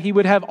bed. He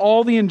would have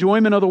all the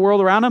enjoyment of the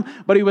world around him,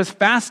 but he was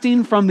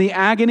fasting from the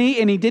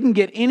agony and he didn't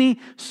get any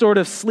sort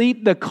of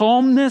sleep. The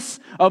calmness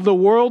of the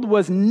world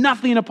was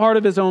nothing a part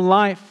of his own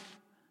life.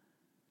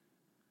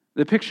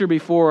 The picture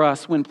before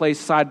us, when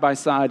placed side by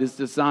side, is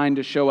designed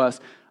to show us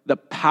the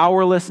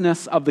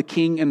powerlessness of the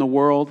king in the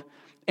world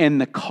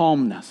and the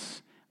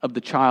calmness of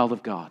the child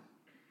of God.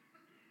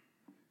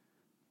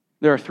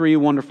 There are three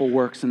wonderful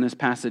works in this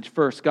passage.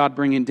 First, God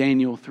bringing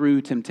Daniel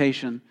through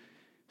temptation.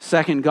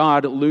 Second,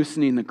 God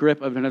loosening the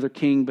grip of another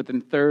king. But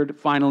then third,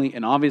 finally,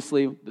 and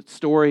obviously, the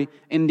story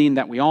ending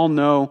that we all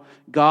know,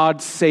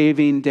 God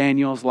saving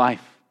Daniel's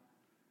life.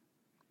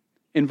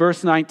 In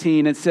verse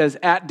 19, it says,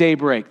 at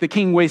daybreak, the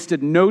king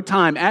wasted no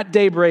time. At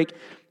daybreak,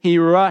 he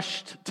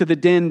rushed to the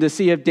den to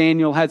see if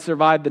Daniel had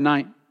survived the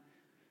night.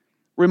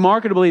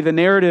 Remarkably, the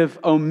narrative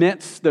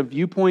omits the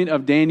viewpoint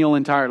of Daniel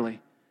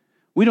entirely.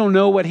 We don't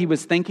know what he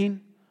was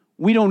thinking.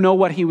 We don't know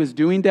what he was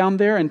doing down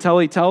there until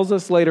he tells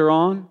us later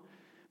on.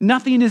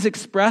 Nothing is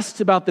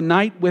expressed about the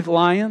night with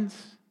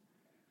lions.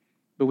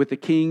 But with the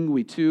king,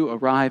 we too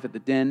arrive at the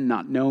den,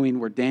 not knowing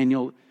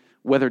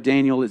whether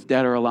Daniel is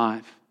dead or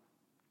alive.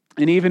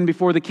 And even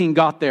before the king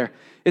got there,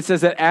 it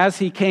says that as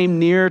he came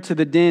near to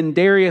the den,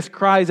 Darius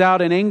cries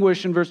out in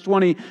anguish in verse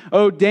 20,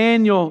 "O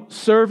Daniel,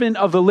 servant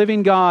of the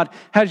living God,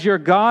 has your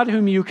God,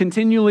 whom you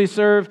continually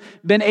serve,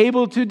 been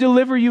able to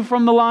deliver you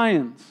from the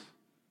lions?"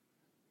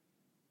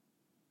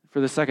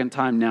 For the second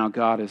time now,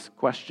 God is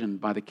questioned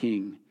by the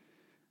king.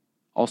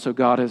 Also,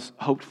 God is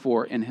hoped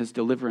for in his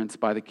deliverance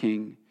by the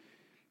king.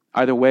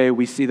 Either way,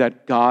 we see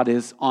that God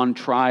is on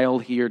trial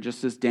here,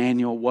 just as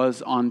Daniel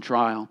was on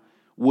trial.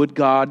 Would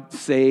God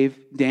save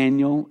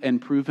Daniel and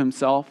prove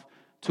himself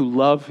to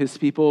love his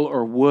people,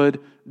 or would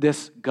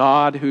this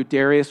God who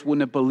Darius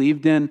wouldn't have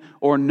believed in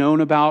or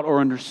known about or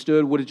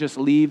understood, would it just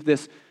leave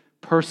this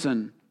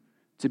person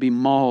to be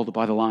mauled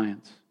by the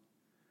lions?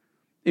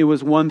 It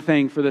was one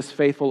thing for this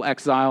faithful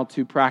exile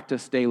to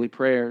practice daily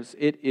prayers.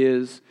 It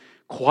is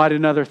quite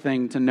another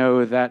thing to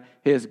know that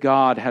his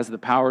God has the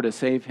power to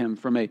save him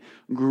from a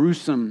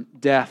gruesome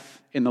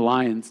death in the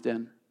lion's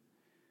den.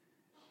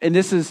 And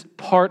this is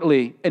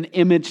partly an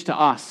image to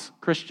us,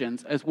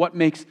 Christians, as what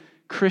makes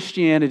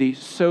Christianity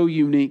so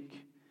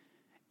unique.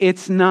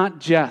 It's not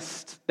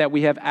just that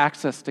we have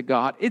access to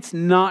God. It's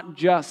not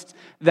just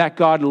that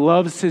God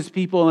loves his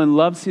people and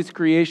loves his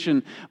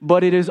creation,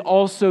 but it is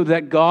also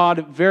that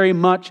God very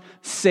much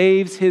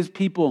saves his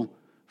people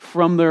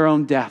from their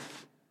own death.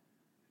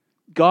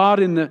 God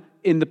in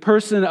the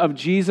person of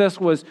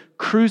Jesus was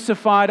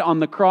crucified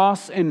on the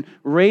cross and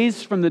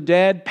raised from the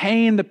dead,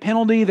 paying the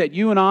penalty that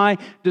you and I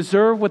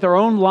deserve with our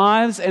own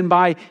lives. And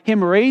by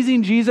him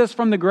raising Jesus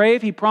from the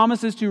grave, he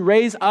promises to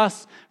raise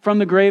us from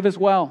the grave as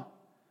well.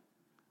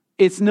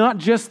 It's not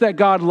just that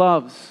God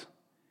loves,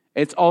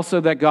 it's also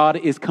that God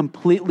is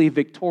completely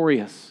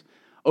victorious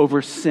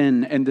over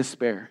sin and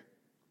despair.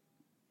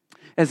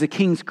 As the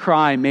king's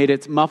cry made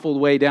its muffled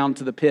way down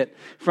to the pit,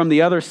 from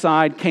the other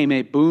side came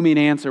a booming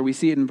answer. We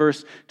see it in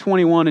verse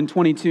 21 and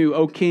 22.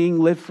 "O king,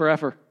 live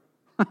forever."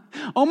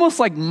 Almost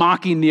like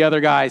mocking the other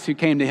guys who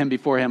came to him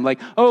before him.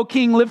 Like, "Oh,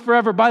 king, live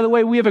forever. By the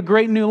way, we have a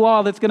great new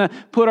law that's going to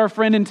put our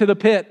friend into the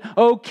pit."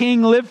 "Oh,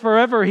 king, live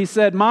forever." He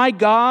said, "My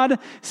God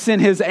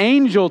sent his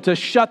angel to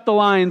shut the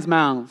lions'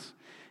 mouths,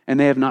 and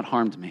they have not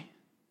harmed me."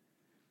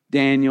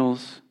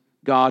 Daniel's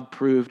God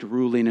proved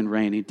ruling and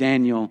reigning.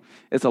 Daniel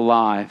is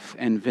alive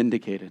and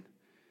vindicated.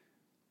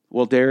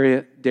 Well,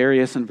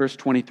 Darius in verse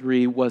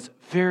 23 was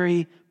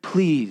very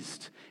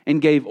pleased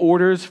and gave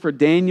orders for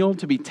Daniel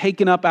to be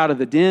taken up out of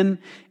the den.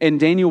 And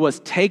Daniel was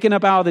taken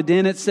up out of the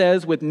den, it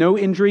says, with no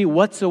injury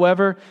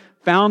whatsoever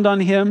found on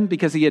him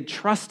because he had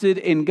trusted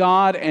in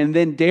God. And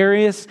then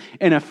Darius,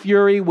 in a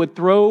fury, would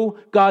throw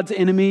God's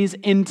enemies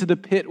into the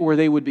pit where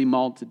they would be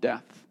mauled to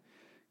death.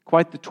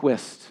 Quite the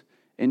twist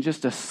in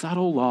just a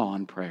subtle law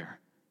on prayer.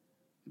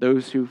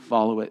 Those who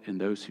follow it and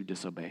those who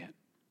disobey it.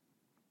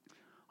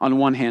 On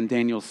one hand,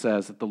 Daniel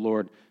says that the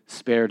Lord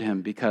spared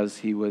him because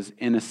he was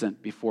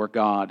innocent before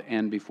God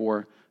and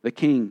before the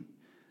king.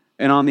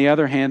 And on the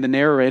other hand, the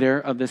narrator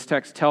of this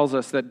text tells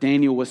us that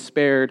Daniel was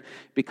spared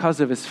because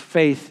of his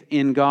faith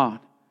in God.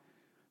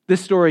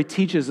 This story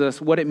teaches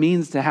us what it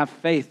means to have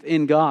faith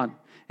in God.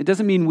 It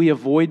doesn't mean we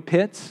avoid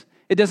pits.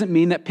 It doesn't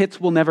mean that pits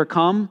will never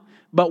come.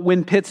 But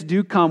when pits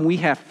do come, we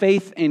have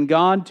faith in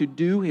God to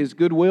do his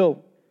good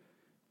will.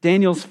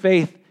 Daniel's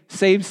faith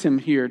saves him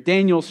here.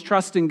 Daniel's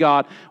trust in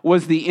God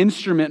was the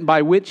instrument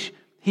by which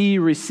he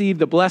received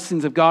the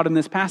blessings of God in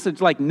this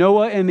passage. Like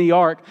Noah in the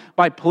ark,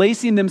 by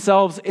placing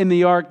themselves in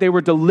the ark, they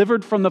were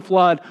delivered from the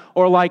flood.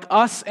 Or like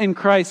us in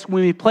Christ,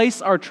 when we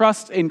place our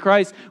trust in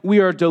Christ, we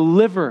are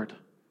delivered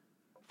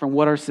from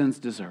what our sins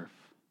deserve.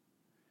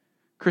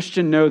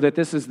 Christian, know that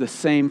this is the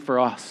same for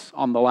us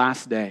on the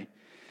last day.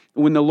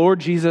 When the Lord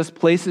Jesus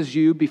places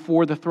you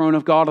before the throne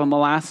of God on the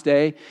last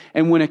day,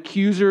 and when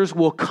accusers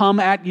will come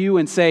at you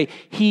and say,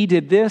 he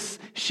did this,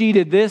 she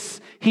did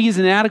this, he's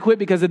inadequate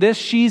because of this,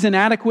 she's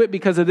inadequate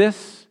because of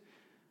this,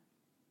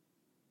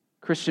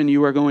 Christian,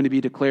 you are going to be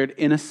declared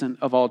innocent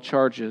of all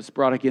charges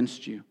brought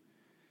against you,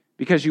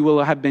 because you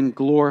will have been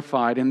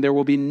glorified and there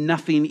will be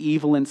nothing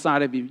evil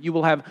inside of you. You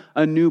will have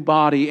a new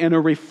body and a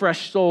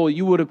refreshed soul.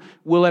 You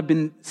will have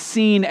been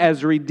seen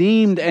as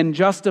redeemed and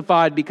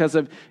justified because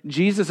of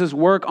Jesus'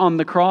 work on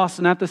the cross.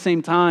 And at the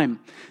same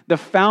time, the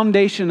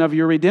foundation of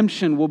your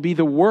redemption will be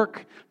the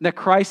work that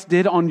Christ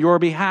did on your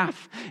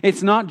behalf.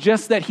 It's not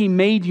just that he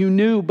made you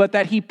new, but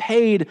that he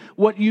paid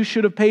what you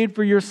should have paid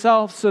for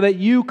yourself so that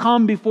you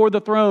come before the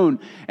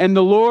throne and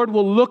the Lord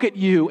will look at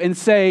you and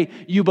say,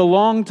 you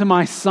belong to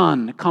my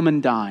son, come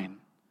and dine.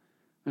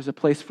 There's a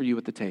place for you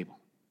at the table.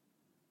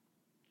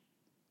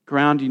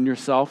 Grounding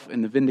yourself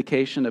in the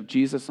vindication of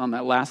Jesus on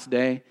that last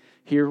day,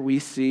 here we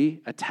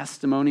see a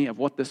testimony of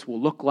what this will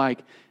look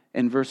like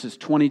in verses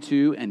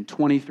 22 and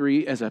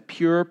 23 as a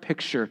pure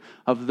picture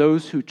of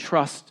those who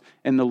trust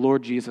in the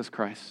Lord Jesus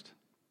Christ.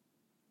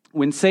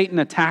 When Satan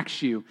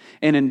attacks you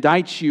and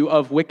indicts you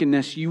of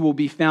wickedness, you will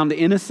be found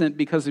innocent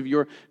because of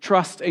your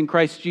trust in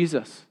Christ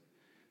Jesus.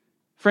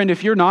 Friend,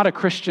 if you're not a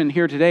Christian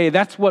here today,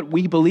 that's what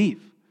we believe.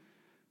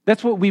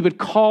 That's what we would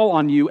call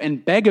on you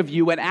and beg of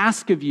you and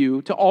ask of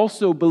you to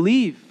also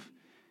believe.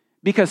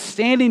 Because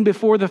standing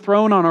before the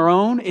throne on our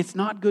own, it's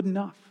not good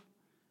enough.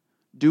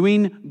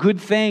 Doing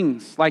good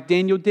things like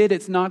Daniel did,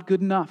 it's not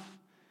good enough.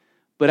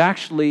 But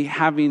actually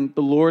having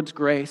the Lord's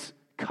grace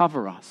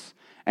cover us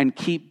and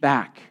keep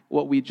back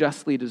what we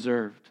justly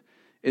deserved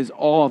is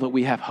all that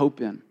we have hope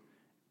in.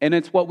 And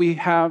it's what we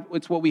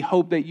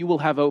hope that you will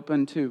have hope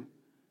in too.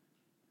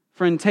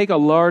 Friend, take a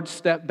large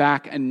step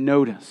back and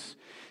notice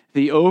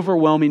the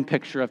overwhelming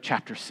picture of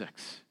chapter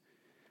 6.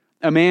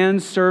 A man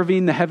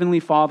serving the Heavenly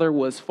Father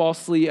was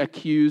falsely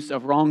accused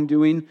of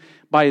wrongdoing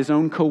by his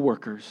own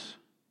co-workers.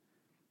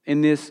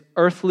 And this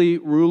earthly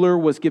ruler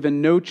was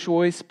given no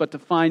choice but to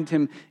find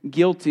him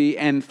guilty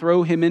and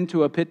throw him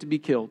into a pit to be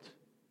killed.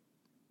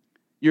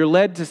 You're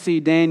led to see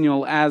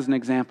Daniel as an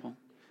example.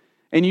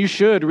 And you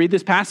should read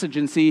this passage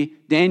and see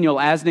Daniel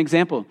as an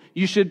example.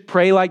 You should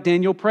pray like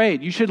Daniel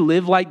prayed. You should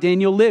live like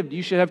Daniel lived.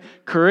 You should have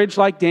courage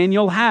like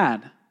Daniel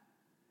had.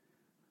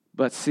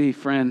 But see,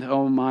 friend,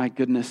 oh my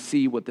goodness,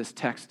 see what this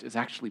text is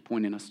actually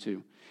pointing us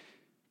to.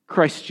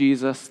 Christ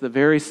Jesus, the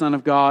very Son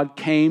of God,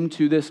 came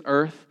to this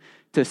earth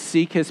to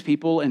seek his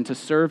people and to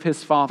serve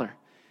his Father.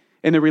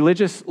 And the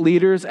religious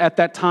leaders at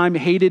that time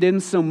hated him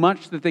so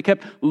much that they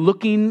kept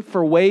looking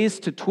for ways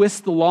to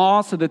twist the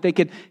law so that they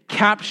could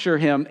capture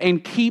him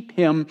and keep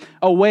him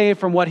away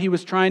from what he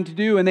was trying to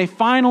do. And they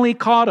finally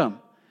caught him.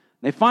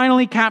 They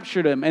finally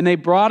captured him, and they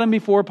brought him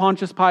before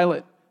Pontius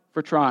Pilate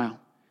for trial.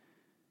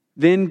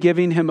 Then,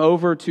 giving him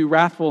over to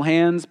wrathful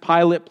hands,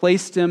 Pilate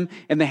placed him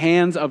in the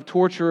hands of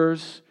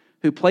torturers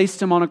who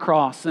placed him on a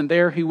cross, and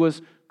there he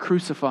was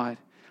crucified.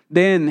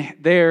 Then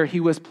there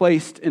he was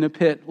placed in a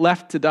pit,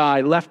 left to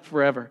die, left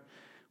forever,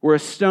 where a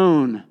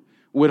stone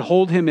would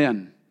hold him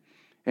in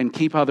and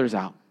keep others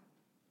out.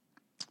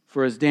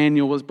 For as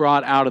Daniel was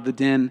brought out of the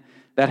den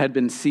that had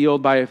been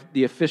sealed by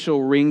the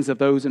official rings of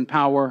those in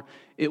power,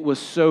 it was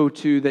so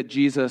too that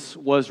Jesus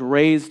was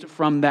raised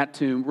from that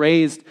tomb,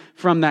 raised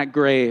from that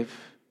grave,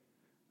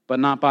 but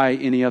not by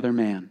any other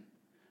man,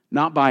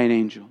 not by an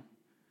angel.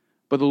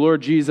 But the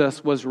Lord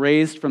Jesus was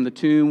raised from the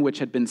tomb which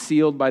had been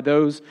sealed by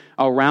those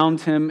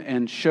around him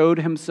and showed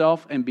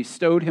himself and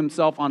bestowed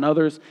himself on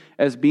others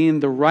as being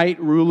the right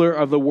ruler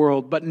of the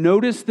world. But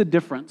notice the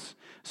difference.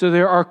 So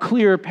there are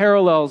clear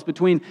parallels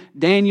between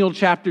Daniel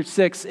chapter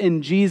 6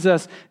 and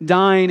Jesus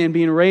dying and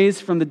being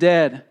raised from the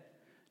dead.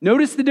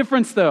 Notice the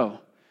difference though.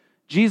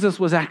 Jesus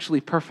was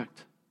actually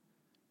perfect.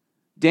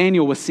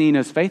 Daniel was seen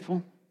as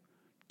faithful.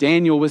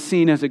 Daniel was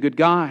seen as a good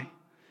guy.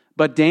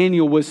 But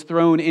Daniel was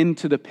thrown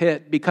into the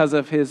pit because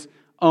of his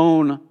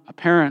own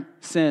apparent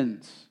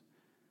sins,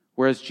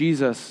 whereas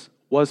Jesus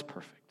was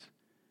perfect.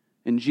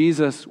 And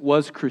Jesus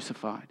was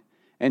crucified.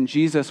 And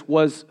Jesus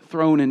was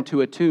thrown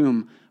into a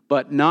tomb,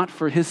 but not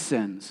for his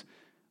sins,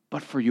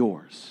 but for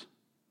yours.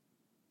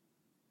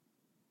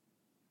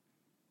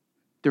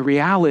 The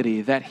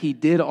reality that he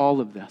did all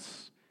of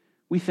this,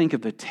 we think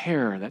of the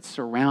terror that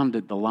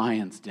surrounded the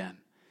lion's den.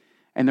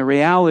 And the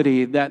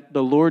reality that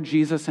the Lord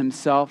Jesus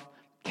himself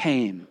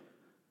came,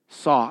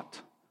 sought,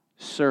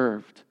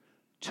 served,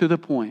 to the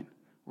point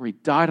where he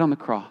died on the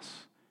cross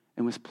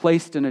and was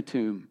placed in a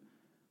tomb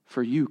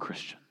for you,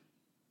 Christian.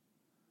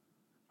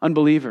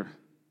 Unbeliever,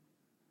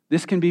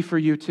 this can be for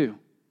you too.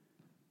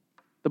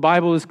 The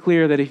Bible is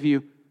clear that if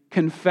you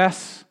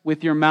confess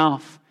with your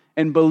mouth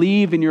and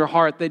believe in your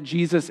heart that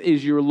Jesus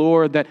is your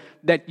Lord,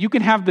 that you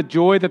can have the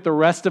joy that the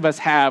rest of us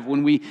have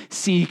when we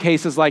see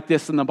cases like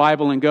this in the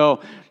Bible and go,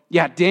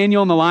 yeah,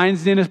 Daniel in the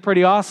lion's den is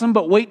pretty awesome,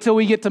 but wait till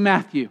we get to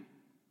Matthew.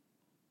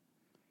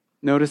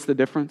 Notice the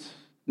difference.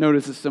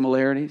 Notice the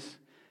similarities.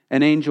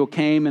 An angel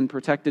came and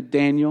protected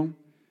Daniel,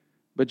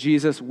 but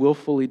Jesus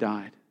willfully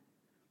died.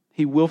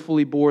 He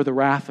willfully bore the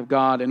wrath of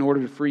God in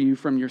order to free you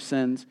from your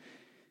sins.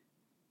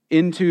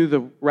 Into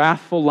the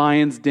wrathful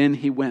lion's den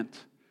he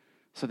went,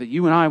 so that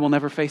you and I will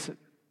never face it.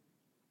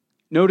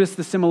 Notice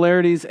the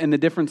similarities and the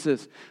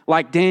differences.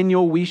 Like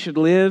Daniel, we should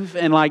live,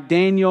 and like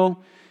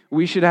Daniel,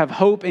 we should have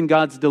hope in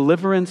God's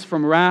deliverance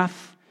from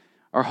wrath.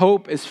 Our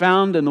hope is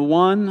found in the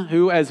one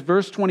who, as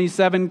verse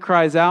 27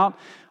 cries out,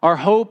 our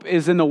hope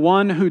is in the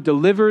one who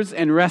delivers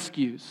and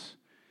rescues.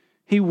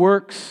 He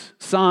works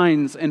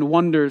signs and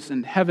wonders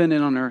in heaven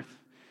and on earth.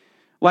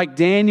 Like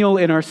Daniel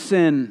in our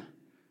sin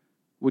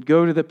would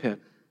go to the pit,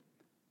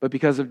 but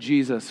because of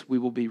Jesus, we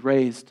will be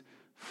raised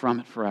from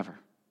it forever.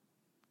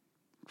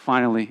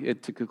 Finally,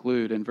 to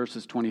conclude, in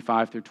verses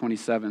 25 through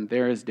 27,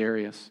 there is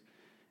Darius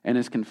and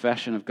his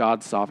confession of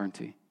God's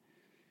sovereignty.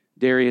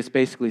 Darius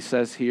basically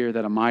says here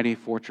that a mighty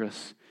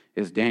fortress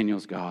is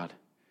Daniel's God.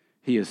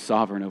 He is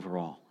sovereign over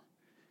all.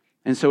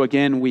 And so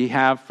again, we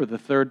have for the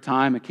third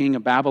time a king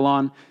of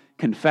Babylon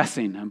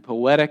confessing in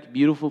poetic,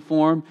 beautiful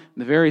form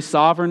the very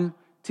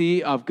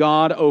sovereignty of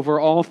God over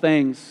all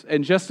things.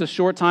 And just a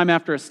short time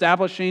after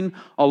establishing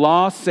a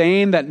law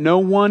saying that no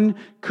one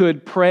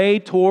could pray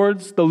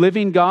towards the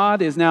living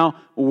God is now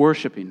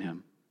worshiping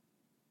him.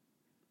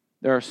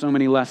 There are so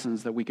many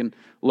lessons that we can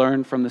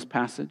learn from this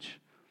passage.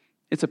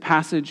 It's a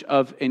passage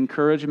of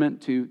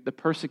encouragement to the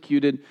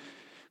persecuted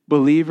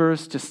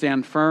believers to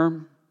stand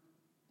firm.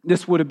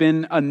 This would have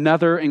been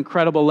another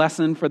incredible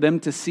lesson for them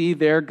to see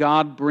their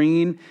God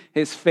bringing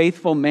his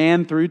faithful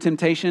man through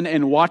temptation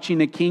and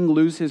watching a king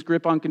lose his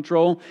grip on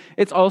control.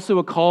 It's also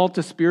a call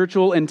to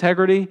spiritual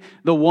integrity.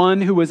 The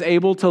one who was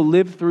able to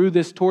live through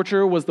this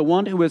torture was the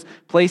one who was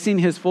placing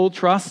his full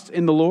trust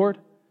in the Lord.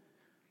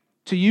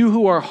 To you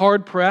who are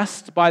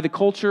hard-pressed by the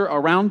culture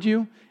around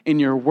you, in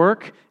your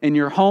work, in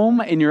your home,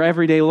 in your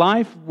everyday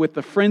life, with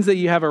the friends that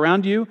you have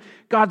around you,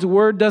 God's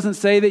word doesn't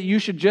say that you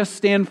should just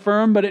stand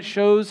firm, but it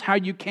shows how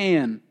you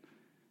can.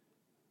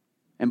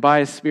 And by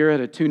his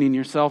Spirit, attuning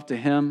yourself to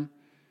him,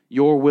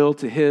 your will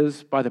to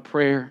his, by the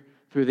prayer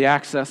through the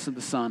access of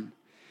the Son.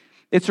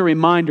 It's a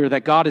reminder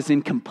that God is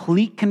in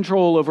complete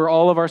control over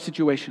all of our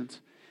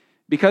situations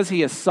because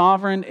he is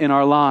sovereign in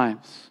our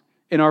lives,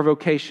 in our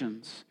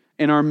vocations,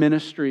 in our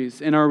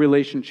ministries, in our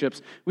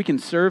relationships. We can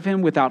serve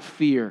him without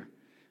fear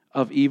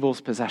of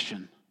evil's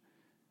possession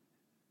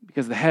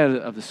because the head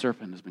of the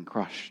serpent has been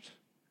crushed.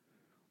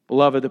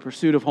 Beloved, the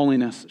pursuit of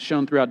holiness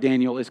shown throughout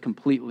Daniel is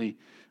completely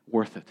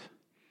worth it.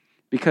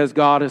 Because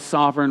God is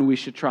sovereign, we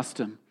should trust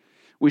him.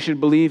 We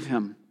should believe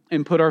him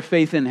and put our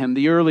faith in him.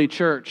 The early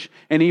church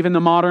and even the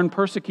modern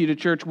persecuted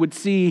church would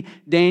see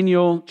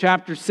Daniel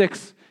chapter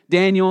 6,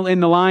 Daniel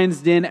in the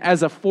lion's den,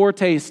 as a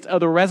foretaste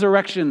of the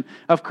resurrection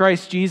of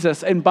Christ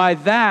Jesus. And by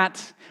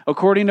that,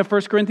 according to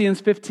 1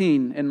 Corinthians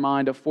 15, in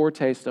mind, a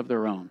foretaste of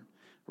their own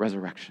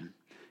resurrection.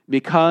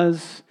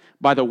 Because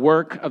by the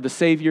work of the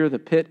Savior, the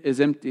pit is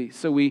empty.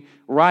 So we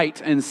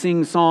write and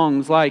sing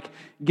songs like,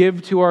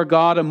 "Give to our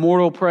God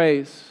immortal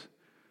praise.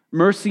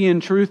 Mercy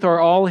and truth are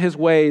all his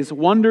ways.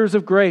 Wonders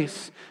of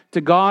grace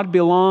to God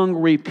belong.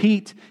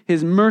 Repeat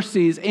his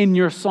mercies in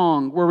your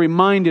song." We're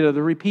reminded of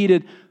the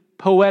repeated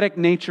poetic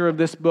nature of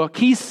this book.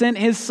 He sent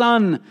his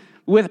Son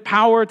with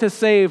power to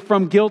save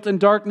from guilt and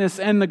darkness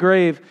and the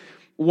grave.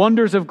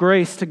 Wonders of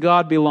grace to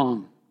God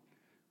belong.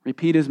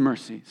 Repeat his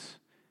mercies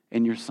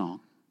in your song.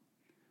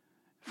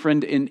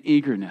 Friend, in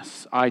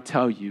eagerness, I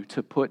tell you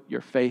to put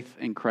your faith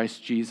in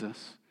Christ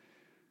Jesus.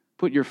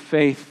 Put your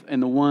faith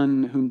in the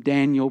one whom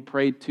Daniel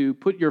prayed to.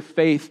 Put your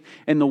faith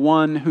in the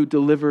one who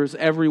delivers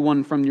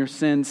everyone from your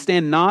sins.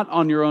 Stand not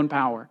on your own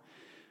power,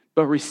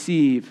 but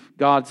receive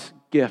God's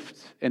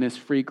gift and his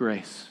free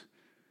grace.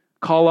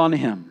 Call on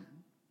him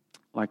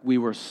like we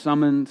were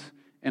summoned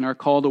in our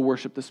call to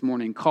worship this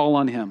morning. Call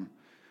on him,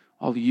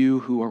 all you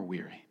who are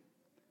weary.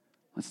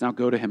 Let's now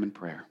go to him in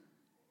prayer.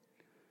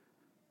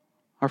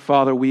 Our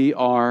Father, we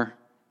are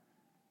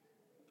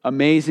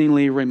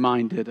amazingly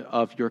reminded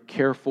of your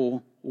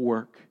careful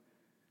work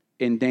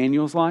in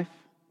Daniel's life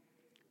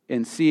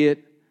and see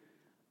it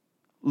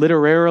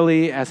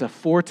literally as a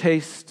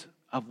foretaste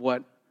of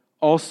what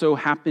also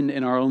happened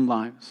in our own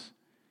lives.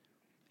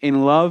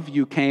 In love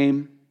you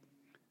came,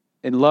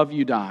 in love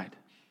you died,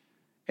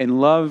 in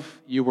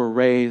love you were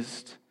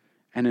raised,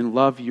 and in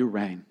love you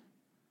reign.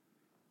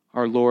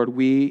 Our Lord,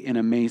 we in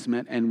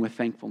amazement and with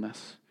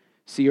thankfulness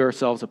see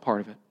ourselves a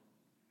part of it.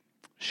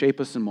 Shape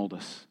us and mold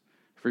us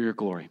for your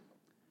glory.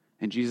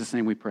 In Jesus'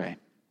 name we pray.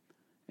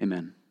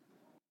 Amen.